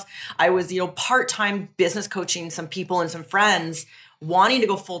workshops. I was, part-time business coaching some people and some friends wanting to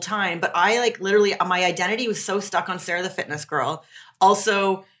go full time. But I literally, my identity was so stuck on Sarah the Fitness Girl.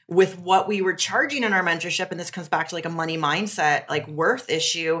 Also, with what we were charging in our mentorship, and this comes back to a money mindset, worth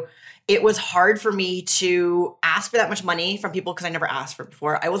issue, it was hard for me to ask for that much money from people because I never asked for it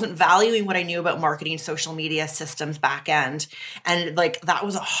before. I wasn't valuing what I knew about marketing, social media, systems, back end. And that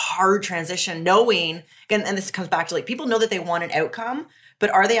was a hard transition, knowing, again, and this comes back to people know that they want an outcome, but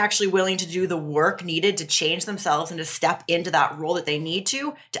are they actually willing to do the work needed to change themselves and to step into that role that they need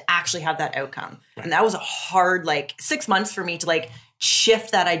to actually have that outcome? Right. And that was a hard 6 months for me to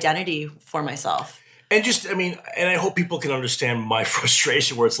shift that identity for myself. And and I hope people can understand my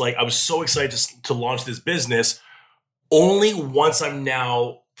frustration where it's I was so excited to launch this business. Only once I'm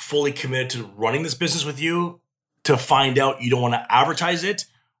now fully committed to running this business with you to find out you don't want to advertise it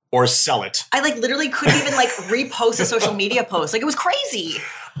or sell it. I literally couldn't even repost a social media post. It was crazy.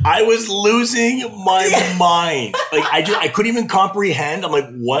 I was losing my mind. I couldn't even comprehend.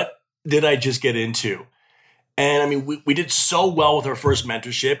 I'm what did I just get into? And we did so well with our first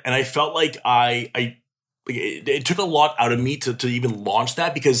mentorship, and I felt it took a lot out of me to even launch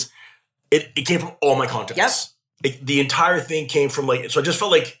that, because it came from all my contacts. Yep. The entire thing came from so I just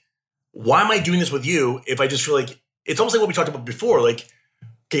felt why am I doing this with you if I just feel it's almost like what we talked about before.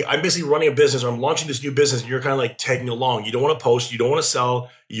 Okay, I'm basically running a business, or I'm launching this new business, and you're kind of tagging along. You don't want to post, you don't want to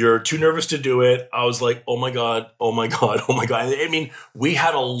sell, you're too nervous to do it. I was oh my God, oh my God, oh my God. We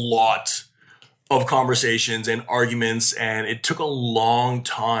had a lot of conversations and arguments, and it took a long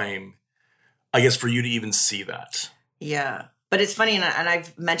time, I guess, for you to even see that. Yeah. But it's funny, and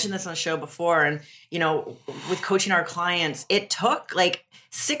I've mentioned this on the show before, and, with coaching our clients, it took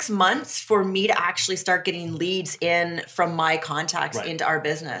 6 months for me to actually start getting leads in from my contacts into our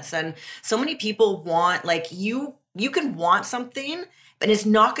business. And so many people want, you can want something, but it's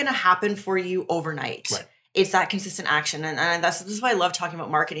not going to happen for you overnight. Right. It's that consistent action. And this is why I love talking about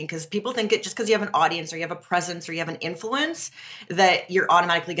marketing, because people think just because you have an audience or you have a presence or you have an influence that you're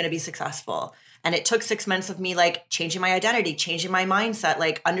automatically going to be successful. And it took 6 months of me changing my identity, changing my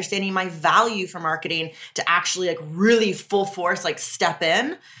mindset, understanding my value for marketing to actually really full force, step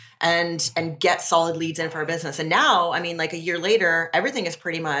in and get solid leads in for our business. And now, a year later, everything is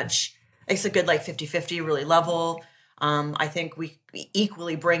pretty much, it's a good 50-50, really level. I think we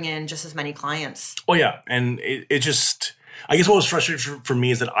equally bring in just as many clients. Oh yeah. And it just, I guess what was frustrating for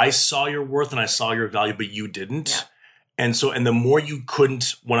me is that I saw your worth and I saw your value, but you didn't. Yeah. And the more you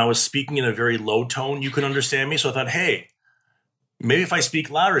couldn't, when I was speaking in a very low tone, you couldn't understand me. So I thought, hey, maybe if I speak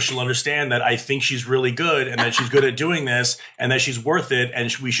louder, she'll understand that I think she's really good and that she's good at doing this and that she's worth it.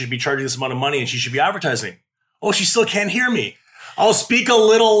 And we should be charging this amount of money and she should be advertising. Oh, she still can't hear me. I'll speak a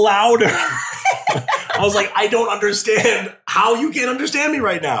little louder. I was I don't understand how you can't understand me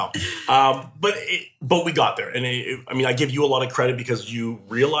right now. But we got there. And I give you a lot of credit because you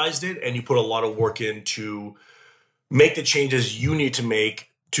realized it and you put a lot of work in to make the changes you need to make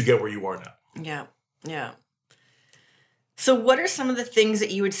to get where you are now. Yeah. Yeah. So what are some of the things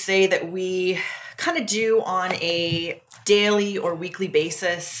that you would say that we kind of do on a daily or weekly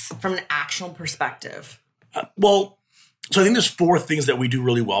basis from an actionable perspective? So I think there's 4 things that we do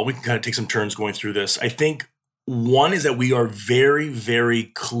really well. We can kind of take some turns going through this. I think one is that we are very, very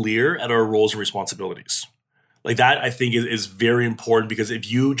clear at our roles and responsibilities. That I think is very important, because if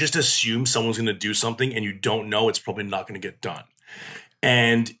you just assume someone's going to do something and you don't know, it's probably not going to get done.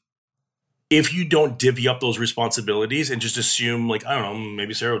 And if you don't divvy up those responsibilities and just assume I don't know,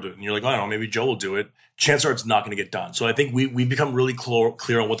 maybe Sarah will do it. And you're I don't know, maybe Joe will do it. Chances are it's not going to get done. So I think we become really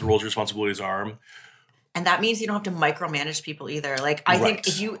clear on what the roles and responsibilities are. And that means you don't have to micromanage people either. I think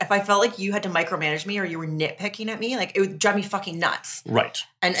if I felt like you had to micromanage me or you were nitpicking at me, it would drive me fucking nuts. Right.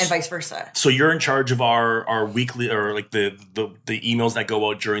 And vice versa. So you're in charge of our weekly, or the emails that go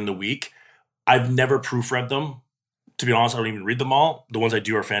out during the week. I've never proofread them. To be honest, I don't even read them all. The ones I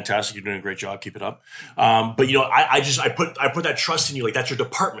do are fantastic. You're doing a great job. Keep it up. But I put that trust in you. That's your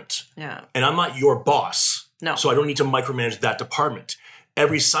department. Yeah. And I'm not your boss. No. So I don't need to micromanage that department.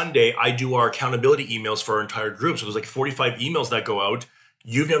 Every Sunday, I do our accountability emails for our entire group. So there's 45 emails that go out.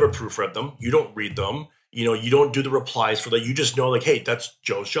 You've never proofread them. You don't read them. You don't do the replies for that. You just know hey, that's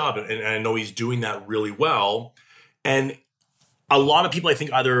Joe's job. And I know he's doing that really well. And a lot of people, I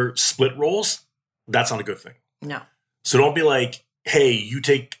think, either split roles. That's not a good thing. No. So don't be hey, you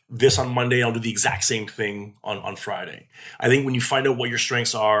take this on Monday, I'll do the exact same thing on Friday. I think when you find out what your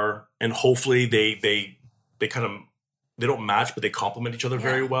strengths are, and hopefully they kind of, they don't match, but they complement each other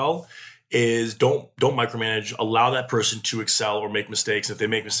very well, is don't micromanage. Allow that person to excel or make mistakes. If they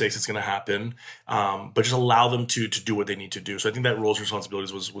make mistakes, it's going to happen. But just allow them to do what they need to do. So I think that roles and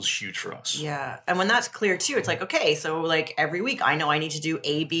responsibilities was huge for us. Yeah. And when that's clear too, it's like, okay, so like every week I know I need to do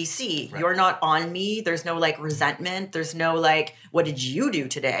A, B, C. Right. You're not on me. There's no like resentment. There's no like, what did you do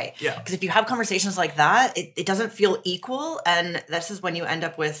today? Yeah. Because if you have conversations like that, it doesn't feel equal. And this is when you end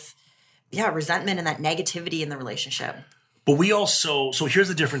up with, resentment and that negativity in the relationship. But we also, so here's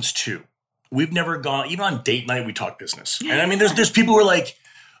the difference too. We've never gone, even on date night, we talk business. And I mean, there's people who are like,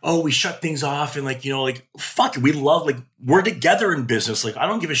 oh, we shut things off and like, like, fuck it. We love, like, we're together in business. Like, I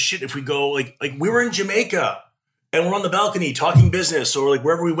don't give a shit if we go, like we were in Jamaica and we're on the balcony talking business, or like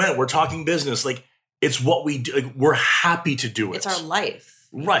wherever we went, we're talking business. Like, it's what we do. Like, we're happy to do it. It's our life.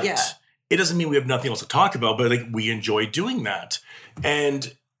 Right. Yeah. It doesn't mean we have nothing else to talk about, but like, we enjoy doing that.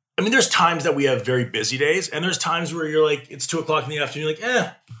 And I mean, there's times that we have very busy days, and there's times where you're like, it's 2:00 in the afternoon, you're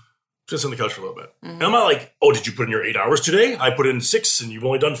like, just on the couch for a little bit. Mm-hmm. And I'm not like, oh, did you put in your 8 hours today? I put in 6 and you've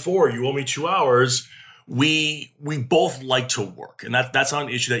only done 4. You owe me 2 hours. We both like to work. And that's not an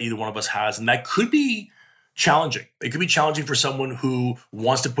issue that either one of us has. And that could be challenging. It could be challenging for someone who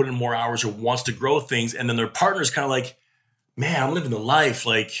wants to put in more hours or wants to grow things. And then their partner's kind of like, man, I'm living the life.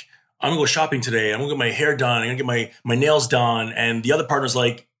 Like, I'm going to go shopping today. I'm going to get my hair done. I'm going to get my nails done. And the other partner's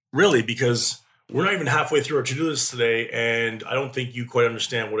like, really? Because we're not even halfway through our to-do list today, and I don't think you quite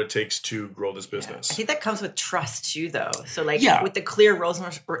understand what it takes to grow this business. Yeah. I think that comes with trust too, though. So like with the clear roles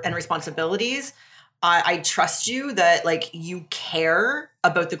and responsibilities, I trust you that like you care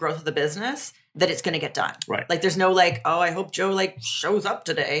about the growth of the business, that it's going to get done. Right. Like there's no like, oh, I hope Joe like shows up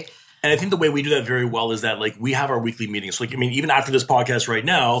today. And I think the way we do that very well is that like we have our weekly meetings. Like, I mean, even after this podcast right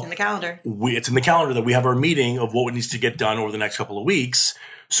now, it's in the calendar. It's in the calendar that we have our meeting of what needs to get done over the next couple of weeks.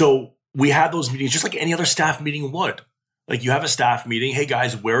 So we have those meetings just like any other staff meeting would. Like, you have a staff meeting. Hey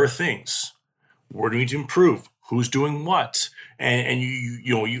guys, where are things? Where do we need to improve? Who's doing what? And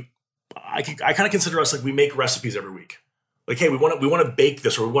I kind of consider us like we make recipes every week. Like, hey, we want to bake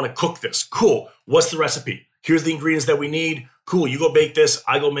this or we want to cook this. Cool. What's the recipe? Here's the ingredients that we need. Cool. You go bake this.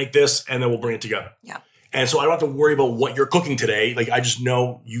 I go make this, and then we'll bring it together. Yeah. And so I don't have to worry about what you're cooking today. Like, I just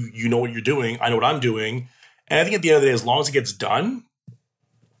know you know what you're doing. I know what I'm doing. And I think at the end of the day, as long as it gets done,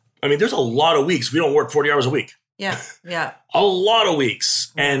 I mean, there's a lot of weeks we don't work 40 hours a week. Yeah, yeah. A lot of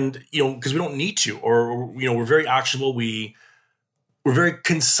weeks. And, because we don't need to, or, we're very actionable. We're very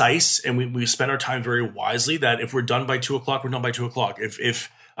concise, and we spend our time very wisely, that if we're done by 2:00, we're done by 2:00.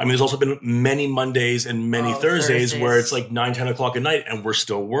 There's also been many Mondays and many Thursdays where it's like 9, 10 o'clock at night and we're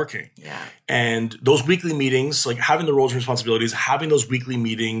still working. Yeah. And those weekly meetings, like having the roles and responsibilities, having those weekly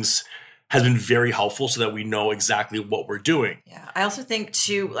meetings has been very helpful so that we know exactly what we're doing. Yeah. I also think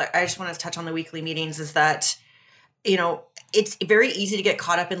too, like, I just want to touch on the weekly meetings, is that, it's very easy to get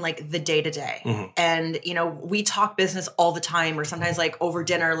caught up in like the day to day. And, we talk business all the time, or sometimes like over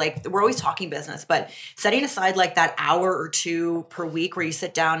dinner, like we're always talking business, but setting aside like that hour or two per week where you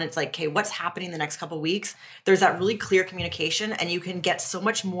sit down and it's like, okay, what's happening the next couple of weeks? There's that really clear communication, and you can get so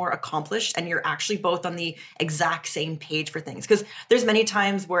much more accomplished, and you're actually both on the exact same page for things. Because there's many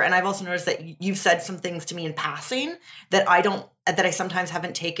times where, and I've also noticed that you've said some things to me in passing that I sometimes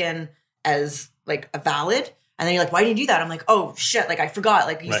haven't taken as like a valid. And then you're like, why did you do that? I'm like, oh shit, like I forgot.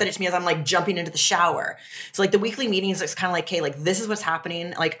 Like you said it to me as I'm like jumping into the shower. So like the weekly meetings, it's kind of like, okay, like this is what's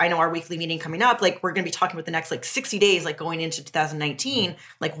happening. Like I know our weekly meeting coming up, like we're going to be talking about the next like 60 days, like going into 2019,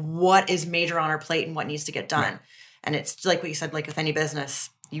 like what is major on our plate and what needs to get done. Right. And it's like what you said, like with any business,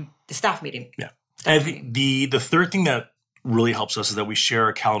 the staff meeting. Yeah. And I think the third thing that really helps us is that we share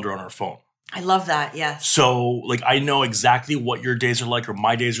a calendar on our phone. I love that. Yes. So like, I know exactly what your days are like, or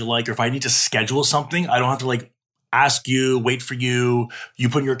my days are like, or if I need to schedule something, I don't have to like ask you, wait for you. You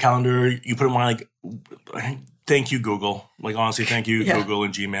put in your calendar, you put in my like, thank you, Google. Like, honestly, thank you, Google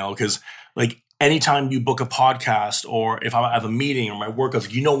and Gmail. Because like anytime you book a podcast, or if I have a meeting or my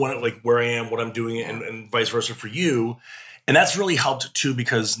workouts, where I am, what I'm doing, and vice versa for you. And that's really helped too,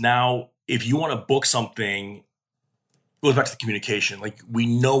 because now if you want to book something, goes back to the communication. Like, we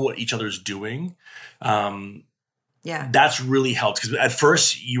know what each other's doing. That's really helped. Because at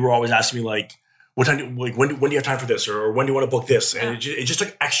first, you were always asking me, like, what time? When do you have time for this, or when do you want to book this? And it just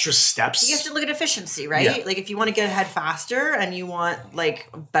took extra steps. You have to look at efficiency, right? Yeah. Like, if you want to get ahead faster and you want like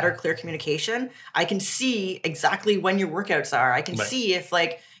better, clear communication, I can see exactly when your workouts are. I can see if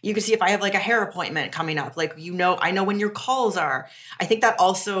like You can see if I have like a hair appointment coming up, like, I know when your calls are. I think that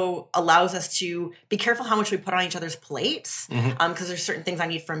also allows us to be careful how much we put on each other's plates. Because there's certain things I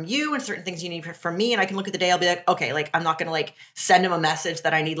need from you and certain things you need from me. And I can look at the day, I'll be like, okay, like I'm not going to like send him a message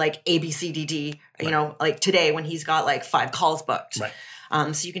that I need like A, B, C, D, D, like today when he's got like 5 calls booked.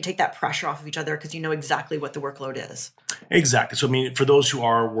 Right. So you can take that pressure off of each other because you know exactly what the workload is. Exactly. So, I mean, for those who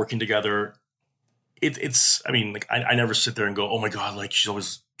are working together, it's, I mean, like I never sit there and go, oh my God, like she's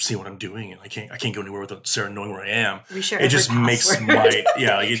always seeing what I'm doing and I can't go anywhere without Sarah knowing where I am. We share it just makes my,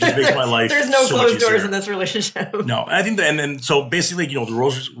 it just makes my life There's no so closed much doors easier. in this relationship. No. And I think that, and then, so basically, the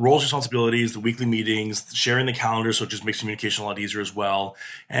roles, responsibilities, the weekly meetings, sharing the calendar. So it just makes communication a lot easier as well.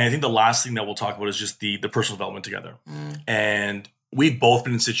 And I think the last thing that we'll talk about is just the personal development together. And we've both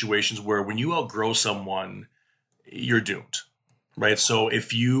been in situations where when you outgrow someone, you're doomed. Right. So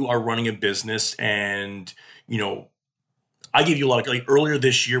if you are running a business and, I gave you a lot of, like earlier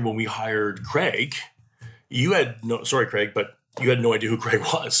this year when we hired Craig, you had Craig, but you had no idea who Craig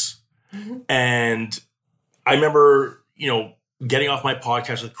was. And I remember, getting off my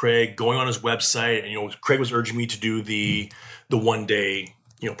podcast with Craig, going on his website, and, Craig was urging me to do the 1 day,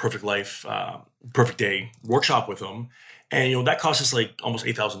 perfect day workshop with him. And, that cost us like almost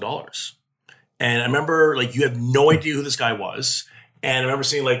 $8,000. And I remember like, you have no idea who this guy was. And I remember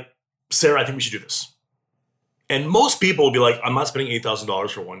saying like, Sarah, I think we should do this. And most people will be like, I'm not spending $8,000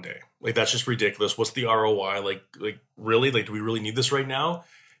 for 1 day. Like, that's just ridiculous. What's the ROI? Like really? Like, do we really need this right now?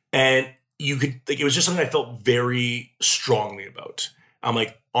 And you could, like, it was just something I felt very strongly about. I'm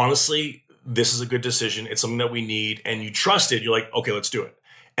like, honestly, this is a good decision. It's something that we need. And you trust it. You're like, okay, let's do it.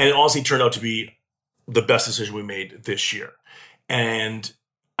 And it honestly turned out to be the best decision we made this year. And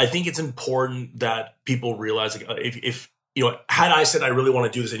I think it's important that people realize, like, if had I said I really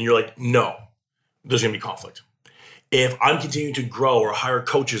want to do this and you're like, no, there's going to be conflict. If I'm continuing to grow or hire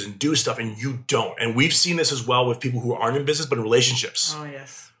coaches and do stuff and you don't, and we've seen this as well with people who aren't in business but in relationships. Oh,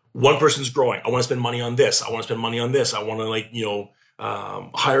 yes. One person's growing. I want to spend money on this. I want to spend money on this. I want to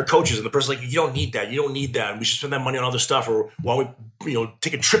hire coaches, and the person's like, you don't need that. You don't need that. And we should spend that money on other stuff, or why don't we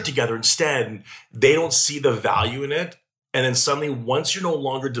take a trip together instead? And they don't see the value in it. And then suddenly, once you're no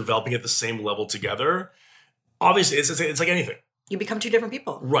longer developing at the same level together, obviously it's like anything. You become two different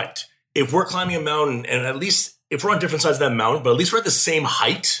people. Right. If we're climbing a mountain, and at least if we're on different sides of that mountain, but at least we're at the same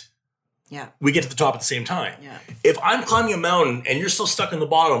height, we get to the top at the same time. Yeah. If I'm climbing a mountain and you're still stuck in the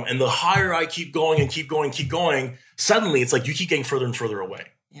bottom, and the higher I keep going and keep going, suddenly it's like you keep getting further and further away.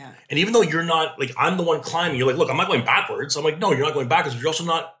 Yeah. And even though you're not, like, I'm the one climbing, you're like, look, I'm not going backwards. I'm like, no, you're not going backwards, but you're also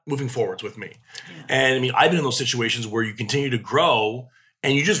not moving forwards with me. Yeah. And I mean, I've been in those situations where you continue to grow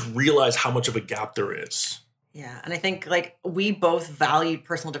and you just realize how much of a gap there is. Yeah. And I think like we both valued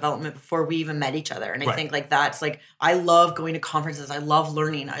personal development before we even met each other. And I think like that's like, I love going to conferences. I love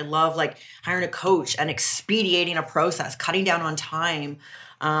learning. I love like hiring a coach and expediting a process, cutting down on time,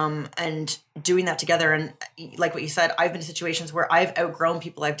 and doing that together. And like what you said, I've been in situations where I've outgrown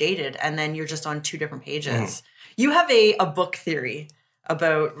people I've dated, and then you're just on 2 different pages. You have a book theory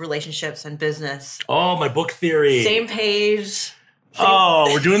about relationships and business. Oh, my book theory. Same page. Oh,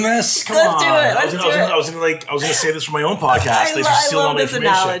 we're doing this? Come Let's on. do it. I was gonna say this for my own podcast. I love this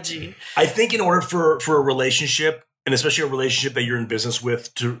analogy. I think in order for a relationship, and especially a relationship that you're in business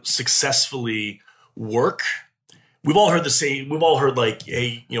with, to successfully work, we've all heard like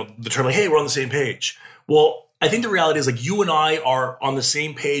the term like, hey, we're on the same page. Well, I think the reality is like you and I are on the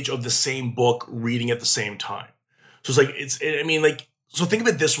same page of the same book, reading at the same time. So so think of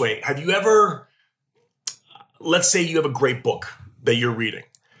it this way. Have you ever, let's say you have a great book that you're reading.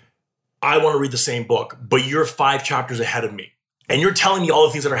 I want to read the same book, but you're 5 chapters ahead of me. And you're telling me all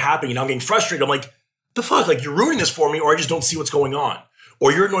the things that are happening, and I'm getting frustrated. I'm like, the fuck? Like, you're ruining this for me, or I just don't see what's going on.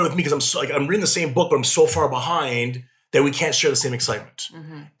 Or you're annoyed with me because I'm reading the same book, but I'm so far behind that we can't share the same excitement.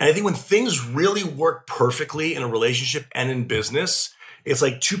 Mm-hmm. And I think when things really work perfectly in a relationship and in business, it's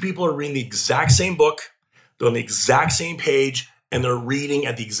like 2 people are reading the exact same book, they're on the exact same page, and they're reading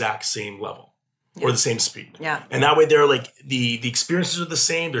at the exact same level. Yeah. Or the same speed. Yeah. And that way they're like the experiences are the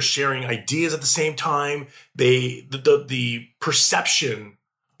same. They're sharing ideas at the same time. The perception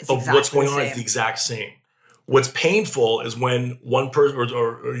of what's going on is the exact same. What's painful is when one person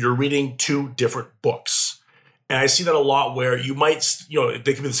or you're reading 2 different books. And I see that a lot where you might,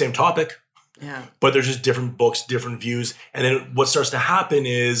 they can be the same topic. Yeah. But they're just different books, different views. And then what starts to happen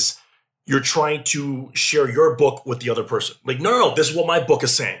is you're trying to share your book with the other person. Like, no, this is what my book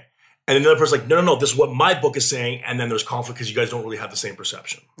is saying. And then the other person's like, no, this is what my book is saying. And then there's conflict because you guys don't really have the same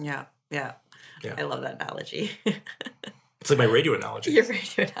perception. Yeah. I love that analogy. It's like my radio analogy. Your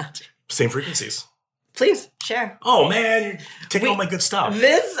radio analogy. Same frequencies. Please share. Oh man, you're taking all my good stuff.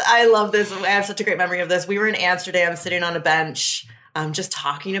 I love this. I have such a great memory of this. We were in Amsterdam sitting on a bench, just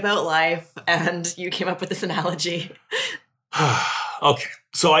talking about life, and you came up with this analogy. Okay.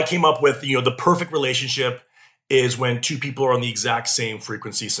 So I came up with, the perfect relationship is when two people are on the exact same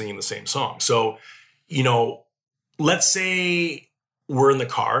frequency singing the same song. So, let's say we're in the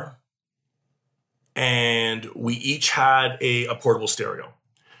car and we each had a portable stereo.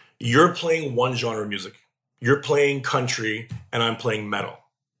 You're playing one genre of music. You're playing country and I'm playing metal.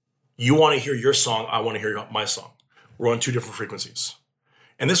 You want to hear your song. I want to hear my song. We're on two different frequencies.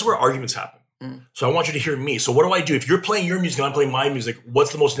 And this is where arguments happen. So I want you to hear me. So what do I do? If you're playing your music and I'm playing my music,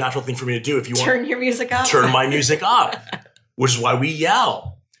 what's the most natural thing for me to do? If you turn your music up. Turn my music up, which is why we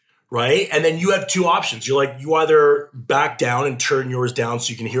yell, right? And then you have two options. You either back down and turn yours down so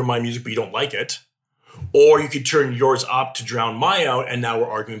you can hear my music, but you don't like it. Or you could turn yours up to drown my out, and now we're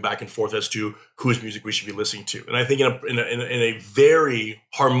arguing back and forth as to whose music we should be listening to. And I think in a very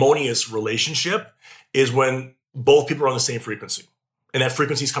harmonious relationship is when both people are on the same frequency, and that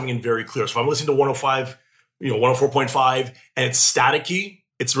frequency is coming in very clear. So if I'm listening to 105, 104.5, and it's staticky,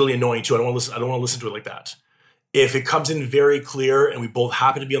 it's really annoying too. I don't want to listen to it like that. If it comes in very clear, and we both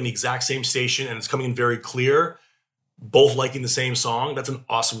happen to be on the exact same station, and it's coming in very clear, both liking the same song, that's an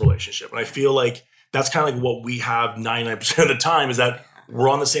awesome relationship. And I feel like that's kind of like what we have 99% of the time, is that we're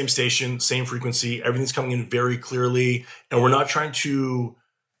on the same station, same frequency, everything's coming in very clearly, and we're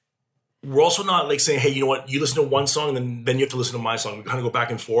also not like saying, hey, you know what, you listen to one song and then you have to listen to my song. We kind of go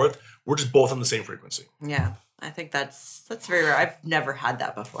back and forth. We're just both on the same frequency. Yeah, I think that's very rare. I've never had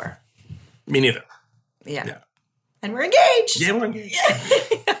that before. Me neither. Yeah. And we're engaged. Yeah, we're engaged.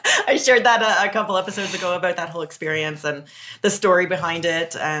 I shared that a couple episodes ago about that whole experience and the story behind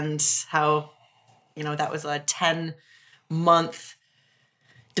it, and how that was a 10-month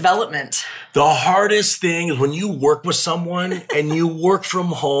development. The hardest thing is when you work with someone and you work from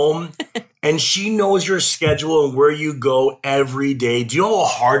home and she knows your schedule and where you go every day. Do you know how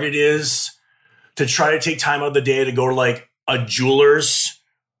hard it is to try to take time out of the day to go to like a jeweler's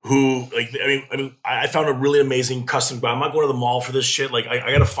who I found a really amazing custom guy. I'm not going to the mall for this shit. Like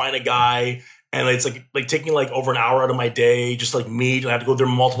I got to find a guy. And it's like taking like over an hour out of my day, just like meet. And I had to go there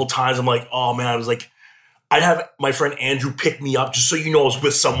multiple times. I'm like, oh man, I'd have my friend Andrew pick me up just so I was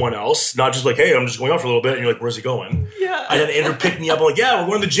with someone else, not just like, hey, I'm just going out for a little bit. And you're like, where's he going? Yeah. I had Andrew pick me up. I'm like, yeah, we're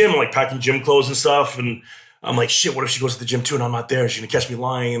going to the gym. I'm like packing gym clothes and stuff. And I'm like, shit, what if she goes to the gym too and I'm not there? She's going to catch me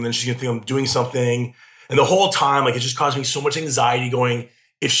lying. And then she's going to think I'm doing something. And the whole time, like, it just caused me so much anxiety going,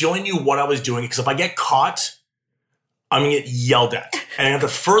 if she only knew what I was doing, because if I get caught, I'm going to get yelled at. And I have to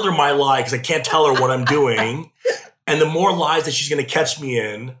further my lie because I can't tell her what I'm doing. And the more lies that she's going to catch me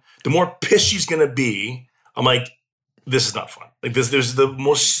in, the more pissed she's going to be. I'm like, this is not fun. Like this is the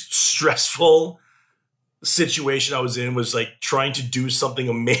most stressful situation I was in, was like trying to do something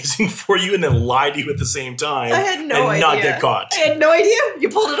amazing for you and then lie to you at the same time. I had no idea. And not get caught. I had no idea. You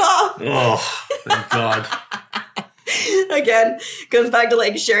pulled it off. Oh, thank God. Again, goes back to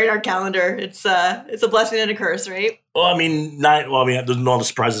like sharing our calendar. It's a blessing and a curse, right? Well, there's no other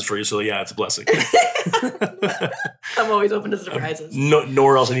surprises for you, so yeah, it's a blessing. I'm always open to surprises.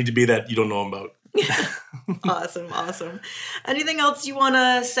 Nowhere else I need to be that you don't know about. Awesome. Anything else you want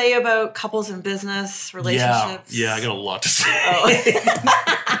to say about couples and business relationships? Yeah, I got a lot to say. Oh.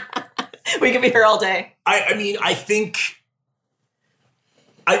 We could be here all day. I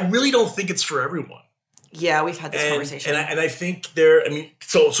really don't think it's for everyone. Yeah, we've had this conversation. And I think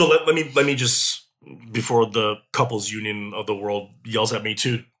so let me just, before the couples union of the world yells at me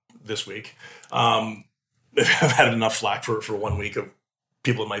too this week, I've had enough flack for 1 week of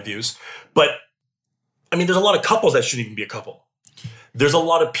people in my views. But there's a lot of couples that shouldn't even be a couple. There's a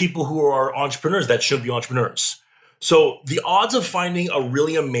lot of people who are entrepreneurs that shouldn't be entrepreneurs. So the odds of finding a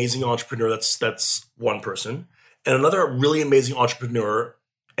really amazing entrepreneur, that's one person, and another really amazing entrepreneur,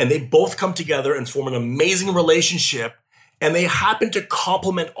 and they both come together and form an amazing relationship, and they happen to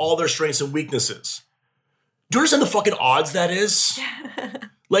complement all their strengths and weaknesses. Do you understand the fucking odds that is?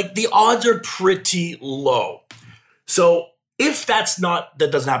 Like, the odds are pretty low. So if that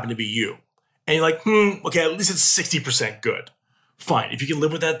doesn't happen to be you, and you're like, okay, at least it's 60% good. Fine. If you can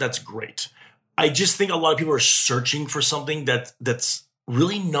live with that, that's great. I just think a lot of people are searching for something that's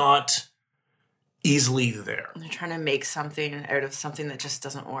really not easily there. They're trying to make something out of something that just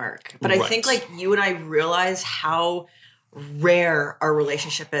doesn't work. But Right. I think like you and I realize how rare our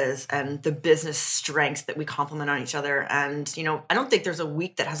relationship is and the business strengths that we complement on each other. And, I don't think there's a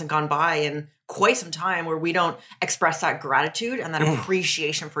week that hasn't gone by in quite some time where we don't express that gratitude and that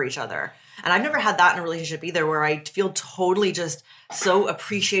appreciation for each other. And I've never had that in a relationship either, where I feel totally just so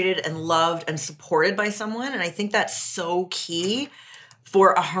appreciated and loved and supported by someone. And I think that's so key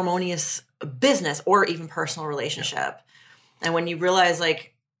for a harmonious business or even personal relationship. And when you realize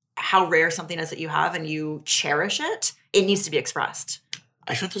like how rare something is that you have and you cherish it, it needs to be expressed.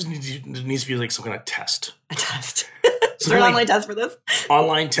 I feel there needs to be like some kind of test. A test. Is there an online test for this?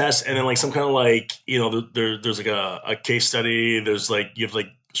 Online test, and then like some kind of like, you know, there's like a case study. There's like, you have to like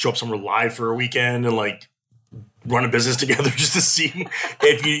show up somewhere live for a weekend and like run a business together just to see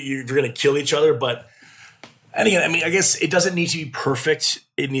if you're going to kill each other. But, and again, I mean, I guess it doesn't need to be perfect.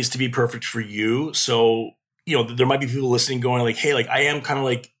 It needs to be perfect for you. So, you know, there might be people listening going like, hey, like I am kind of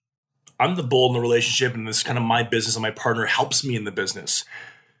like, I'm the bull in the relationship and this is kind of my business and my partner helps me in the business.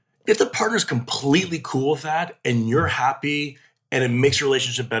 If the partner's completely cool with that and you're happy and it makes your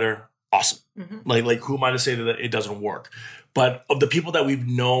relationship better, awesome. Mm-hmm. Like who am I to say that it doesn't work? But of the people that we've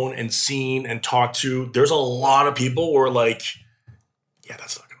known and seen and talked to, there's a lot of people who are like, yeah,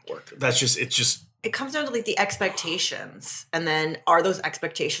 that's not going to work. It comes down to like the expectations. And then are those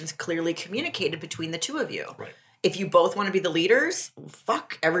expectations clearly communicated between the two of you? Right. If you both want to be the leaders,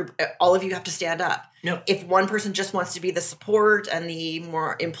 all of you have to stand up. Yep. If one person just wants to be the support and the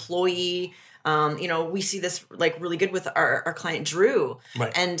more employee, you know, we see this like really good with our client Drew.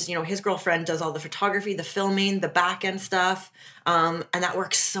 Right. And, you know, his girlfriend does all the photography, the filming, the back end stuff. And that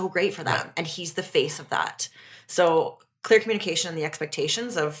works so great for them. Right. And he's the face of that. So clear communication and the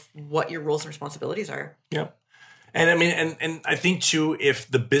expectations of what your roles and responsibilities are. Yep. And I mean, and I think too,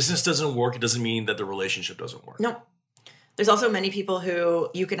 if the business doesn't work, it doesn't mean that the relationship doesn't work. No. There's also many people who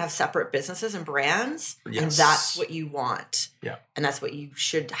you can have separate businesses and brands, yes. And that's what you want. Yeah. And that's what you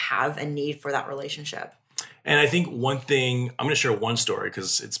should have and need for that relationship. And I think one thing, I'm going to share one story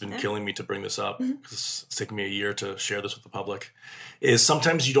because it's been killing me to bring this up because mm-hmm. It's taken me a year to share this with the public, is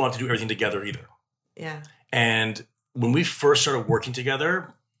sometimes you don't have to do everything together either. Yeah. And when we first started working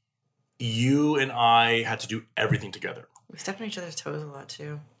together, you and I had to do everything together. We stepped on each other's toes a lot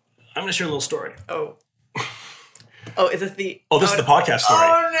too. I'm going to share a little story. Oh. Oh, is this the... this is the podcast story.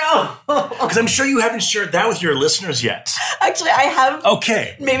 Oh, no. Because I'm sure you haven't shared that with your listeners yet. Actually, I have.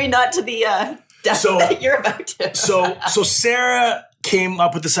 Okay. Maybe not to the depth that you're about to. So Sarah came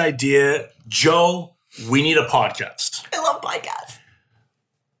up with this idea, Joe, we need a podcast. I love podcasts.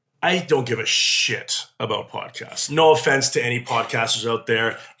 I don't give a shit about podcasts. No offense to any podcasters out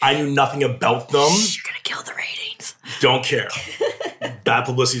there. I knew nothing about them. You're going to kill the ratings. Don't care. Bad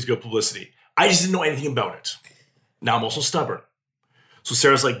publicity is good publicity. I just didn't know anything about it. Now I'm also stubborn. So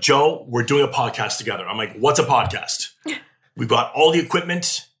Sarah's like, Joe, we're doing a podcast together. I'm like, what's a podcast? We got all the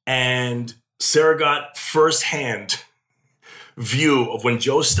equipment and Sarah got firsthand view of when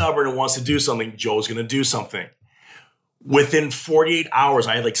Joe's stubborn and wants to do something, Joe's going to do something. Within 48 hours,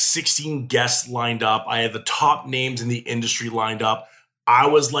 I had like 16 guests lined up. I had the top names in the industry lined up. I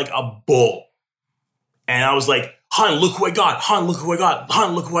was like a bull. And I was like, hon, look who I got. Hon, look who I got.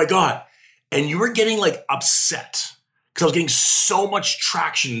 Hon, look who I got. And you were getting like upset because I was getting so much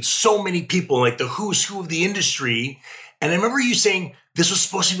traction, so many people, like the who's who of the industry. And I remember you saying, this was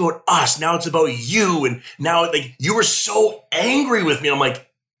supposed to be about us. Now it's about you. And now like you were so angry with me. I'm like,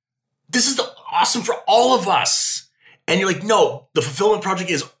 this is awesome for all of us. And you're like, no, the fulfillment project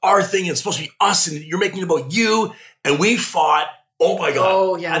is our thing. It's supposed to be us. And you're making it about you. And we fought. Oh my God.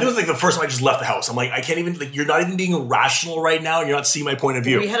 Oh, yeah. I think it was like the first time I just left the house. I'm like, I can't even, like, you're not even being rational right now. You're not seeing my point of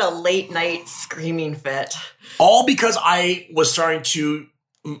view. We had a late night screaming fit. All because I was starting to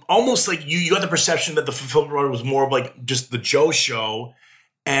almost like you got the perception that the fulfillment project was more of like just the Joe show.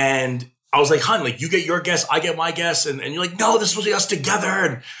 And I was like, hon, like you get your guess, I get my guess. And you're like, no, this is supposed to be us together.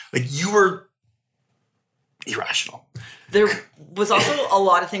 And like you were irrational. There was also a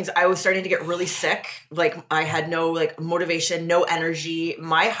lot of things. I was starting to get really sick. Like I had no like motivation, no energy.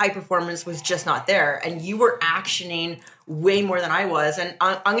 My high performance was just not there. And you were actioning way more than I was. And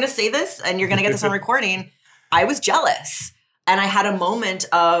I'm going to say this, and you're going to get this on recording. I was jealous. And I had a moment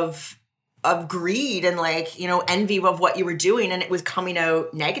of greed and like, you know, envy of what you were doing. And it was coming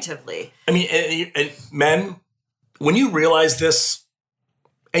out negatively. I mean, and men, when you realize this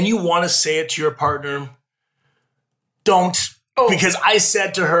and you want to say it to your partner, don't. Oh. Because I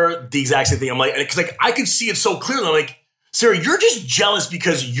said to her the exact same thing. I'm like, because like I could see it so clearly. I'm like, Sarah, you're just jealous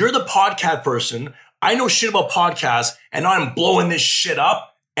because you're the podcast person. I know shit about podcasts, and I'm blowing this shit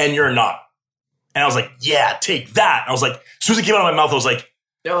up, and you're not. And I was like, yeah, take that. And I was like, as soon as it came out of my mouth, I was like,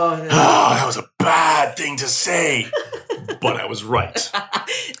 that was a bad thing to say. But I was right.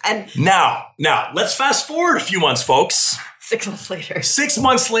 And now, let's fast forward a few months, folks. 6 months later. 6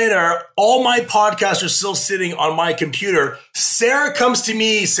 months later, all my podcasts are still sitting on my computer. Sarah comes to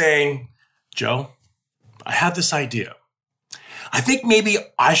me saying, Joe, I have this idea. I think maybe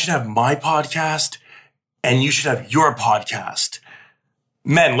I should have my podcast and you should have your podcast.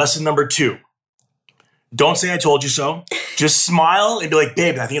 Men, lesson number 2. Don't say I told you so. Just smile and be like,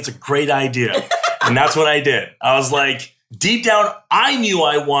 babe, I think it's a great idea. And that's what I did. I was like, deep down, I knew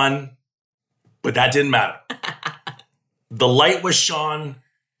I won, but that didn't matter. The light was shone.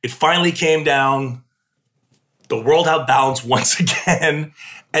 It finally came down. The world outbalanced once again.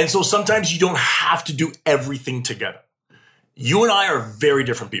 And so sometimes you don't have to do everything together. You and I are very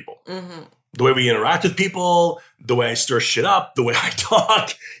different people. Mm-hmm. The way we interact with people, the way I stir shit up, the way I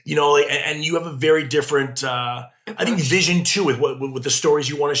talk, and you have a very different, I think, vision too with the stories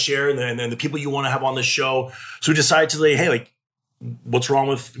you want to share and the people you want to have on the show. So we decided to say, hey, what's wrong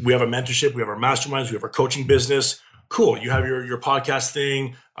with, we have a mentorship, we have our masterminds, we have our coaching business. Cool. You have your podcast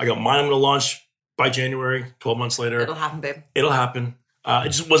thing. I got mine. I'm going to launch by January, 12 months later. It'll happen, babe. It'll happen. It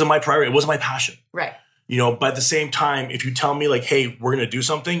just wasn't my priority. It wasn't my passion. Right. But at the same time, if you tell me like, hey, we're going to do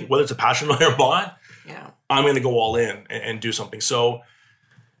something, whether it's a passion or not, I'm going to go all in and do something. So,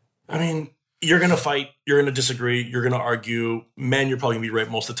 I mean, you're going to fight. You're going to disagree. You're going to argue. Men, you're probably going to be right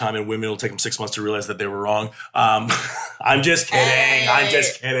most of the time. And women, it'll take them 6 months to realize that they were wrong. I'm just kidding. Hey. I'm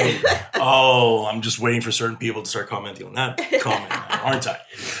just kidding. Oh, I'm just waiting for certain people to start commenting on that comment, aren't I?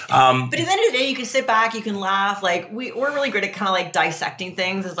 But at the end of the day, you can sit back, you can laugh. Like we're really good at kind of like dissecting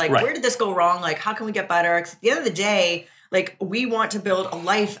things. It's like, where did this go wrong? Like, how can we get better? Because at the end of the day, like we want to build a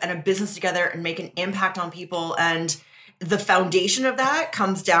life and a business together and make an impact on people. And the foundation of that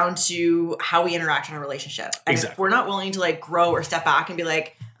comes down to how we interact in our relationship. And if we're not willing to like grow or step back and be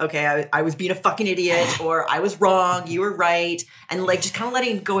like, okay, I was being a fucking idiot, or I was wrong, you were right, and like just kind of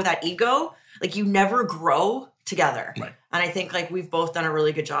letting go of that ego, like you never grow together. Right. And I think like we've both done a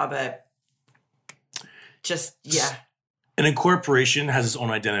really good job at just, An incorporation has its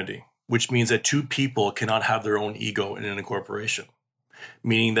own identity, which means that two people cannot have their own ego in an incorporation.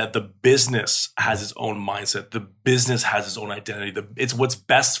 Meaning that the business has its own mindset. The business has its own identity. It's what's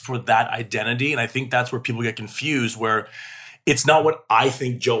best for that identity. And I think that's where people get confused, where it's not what I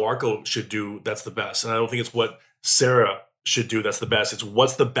think Joe Arko should do that's the best. And I don't think it's what Sarah should do that's the best. It's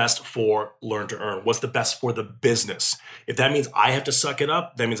what's the best for Learn to Earn. What's the best for the business? If that means I have to suck it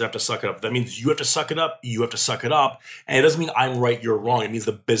up, that means I have to suck it up. If that means you have to suck it up, you have to suck it up. And it doesn't mean I'm right, you're wrong. It means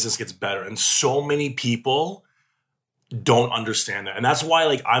the business gets better. And so many people don't understand that. And that's why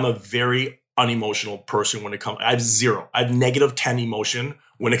like I'm a very unemotional person when it comes. I have zero. I have negative 10 emotion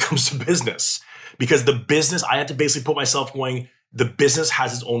when it comes to business. Because the business, I had to basically put myself going, the business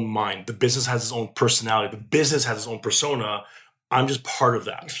has its own mind. The business has its own personality. The business has its own persona. I'm just part of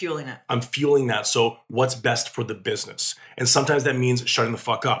that. You're fueling it. I'm fueling that. So what's best for the business? And sometimes that means shutting the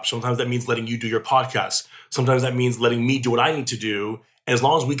fuck up. Sometimes that means letting you do your podcast. Sometimes that means letting me do what I need to do. And as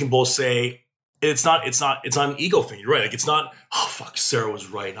long as we can both say, it's not an ego thing. You're right. Like it's not, oh fuck, Sarah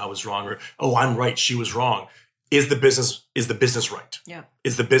was right, I was wrong, or oh, I'm right, she was wrong. Is the business right? Yeah.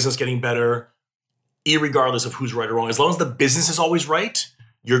 Is the business getting better? Irregardless of who's right or wrong. As long as the business is always right,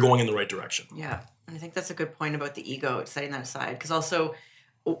 you're going in the right direction. Yeah. And I think that's a good point about the ego, setting that aside. Because also,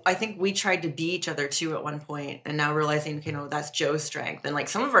 I think we tried to be each other too at one point, and now realizing, okay, no, that's Joe's strength. And like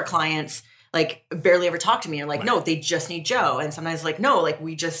some of our clients like barely ever talk to me and like, no, they just need Joe. And sometimes like, no, like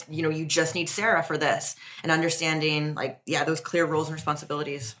we just, you just need Sarah for this. And understanding like, those clear roles and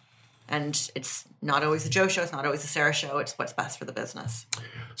responsibilities. And it's not always the Joe show. It's not always the Sarah show. It's what's best for the business.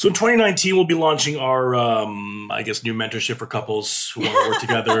 So in 2019, we'll be launching our, new mentorship for couples who want to work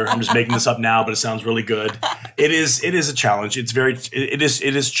together. I'm just making this up now, but it sounds really good. It is a challenge. It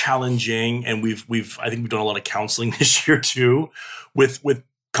is challenging. And I think we've done a lot of counseling this year too with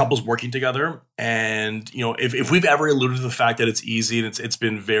couples working together. And, if we've ever alluded to the fact that it's easy and it's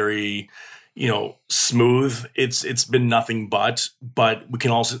been very, smooth, it's been nothing but we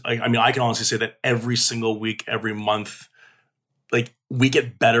can also, I can honestly say that every single week, every month, like we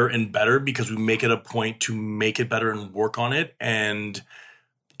get better and better because we make it a point to make it better and work on it. And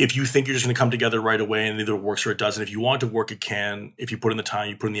if you think you're just going to come together right away and it either works or it doesn't, if you want it to work, it can. If you put in the time,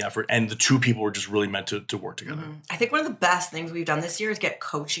 you put in the effort, and the two people are just really meant to work together. Mm-hmm. I think one of the best things we've done this year is get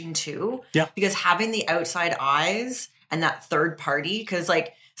coaching too. Yeah. Because having the outside eyes and that third party, because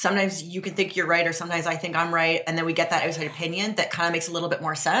like sometimes you can think you're right or sometimes I think I'm right, and then we get that outside opinion that kind of makes a little bit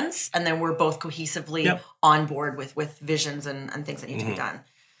more sense, and then we're both cohesively on board with visions and things that need to be done.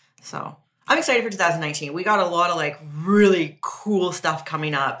 So I'm excited for 2019. We got a lot of like really cool stuff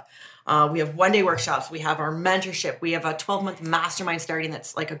coming up. We have one-day workshops. We have our mentorship. We have a 12-month mastermind starting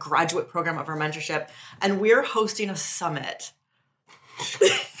that's like a graduate program of our mentorship. And we're hosting a summit.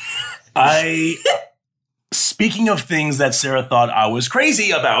 Speaking of things that Sarah thought I was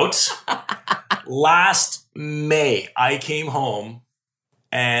crazy about, last May, I came home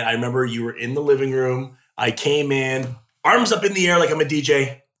and I remember you were in the living room. I came in, arms up in the air like I'm a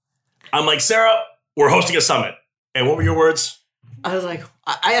DJ. I'm like, Sarah, we're hosting a summit. And what were your words? I was like,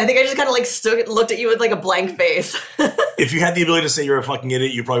 I think I just kind of like looked at you with like a blank face. If you had the ability to say you're a fucking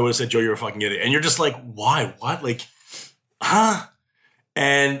idiot, you probably would have said, Joe, you're a fucking idiot. And you're just like, why? What? Like, huh?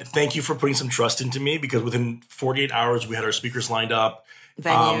 And thank you for putting some trust into me, because within 48 hours, we had our speakers lined up.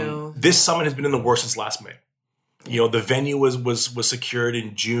 Venue. This summit has been in the works since last May. You know, the venue was secured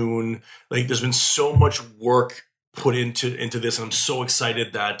in June. Like, there's been so much work put into this, and I'm so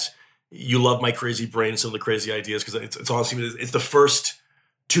excited that you love my crazy brain, some of the crazy ideas, because it's honestly, it's the first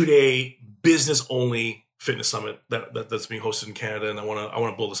 2-day business only fitness summit that's being hosted in Canada, and I want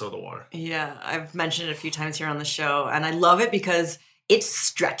to blow this out of the water. Yeah, I've mentioned it a few times here on the show, and I love it because it's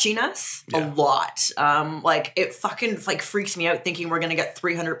stretching us a lot. Like, it fucking like freaks me out thinking we're gonna get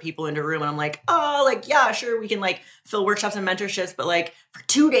 300 people into a room, and I'm like, oh, like, yeah, sure, we can like fill workshops and mentorships, but like for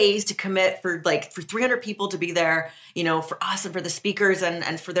 2 days to commit for 300 people to be there, you know, for us and for the speakers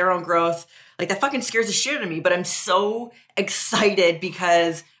and for their own growth, like that fucking scares the shit out of me. But I'm so excited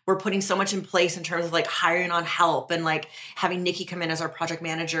because we're putting so much in place in terms of like hiring on help and like having Nikki come in as our project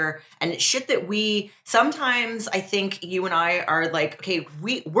manager and shit that we sometimes, I think you and I are like, okay,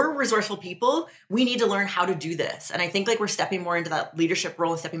 we're resourceful people. We need to learn how to do this. And I think like we're stepping more into that leadership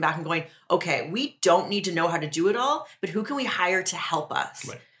role and stepping back and going, okay, we don't need to know how to do it all, but who can we hire to help us?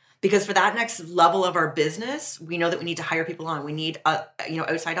 Right. Because for that next level of our business, we know that we need to hire people on. We need,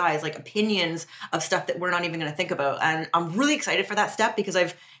 outside eyes, like opinions of stuff that we're not even going to think about. And I'm really excited for that step because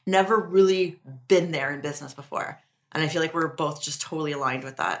I've never really been there in business before. And I feel like we're both just totally aligned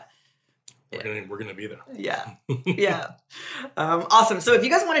with that. We're gonna be there. Yeah. Yeah. Awesome. So if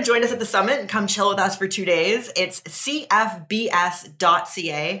you guys want to join us at the summit and come chill with us for 2 days, it's cfbs.ca.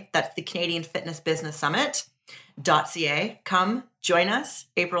 That's the Canadian Fitness Business Summit.ca. Come join us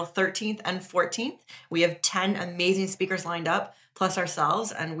April 13th and 14th. We have 10 amazing speakers lined up, plus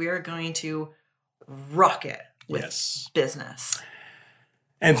ourselves, and we're going to rock it with business.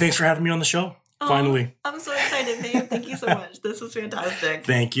 And thanks for having me on the show. Finally. I'm so excited, babe. Thank you so much. This was fantastic.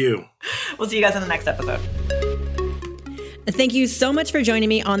 Thank you. We'll see you guys in the next episode. Thank you so much for joining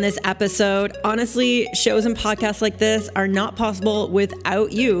me on this episode. Honestly, shows and podcasts like this are not possible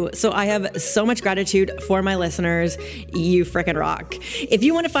without you. So I have so much gratitude for my listeners. You frickin' rock. If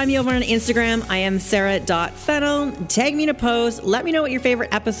you want to find me over on Instagram, I am sarah.fennell. Tag me in a post. Let me know what your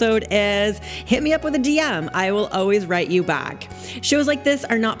favorite episode is. Hit me up with a DM. I will always write you back. Shows like this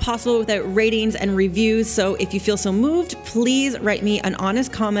are not possible without ratings and reviews. So if you feel so moved, please write me an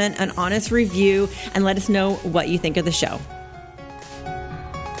honest comment, an honest review, and let us know what you think of the show.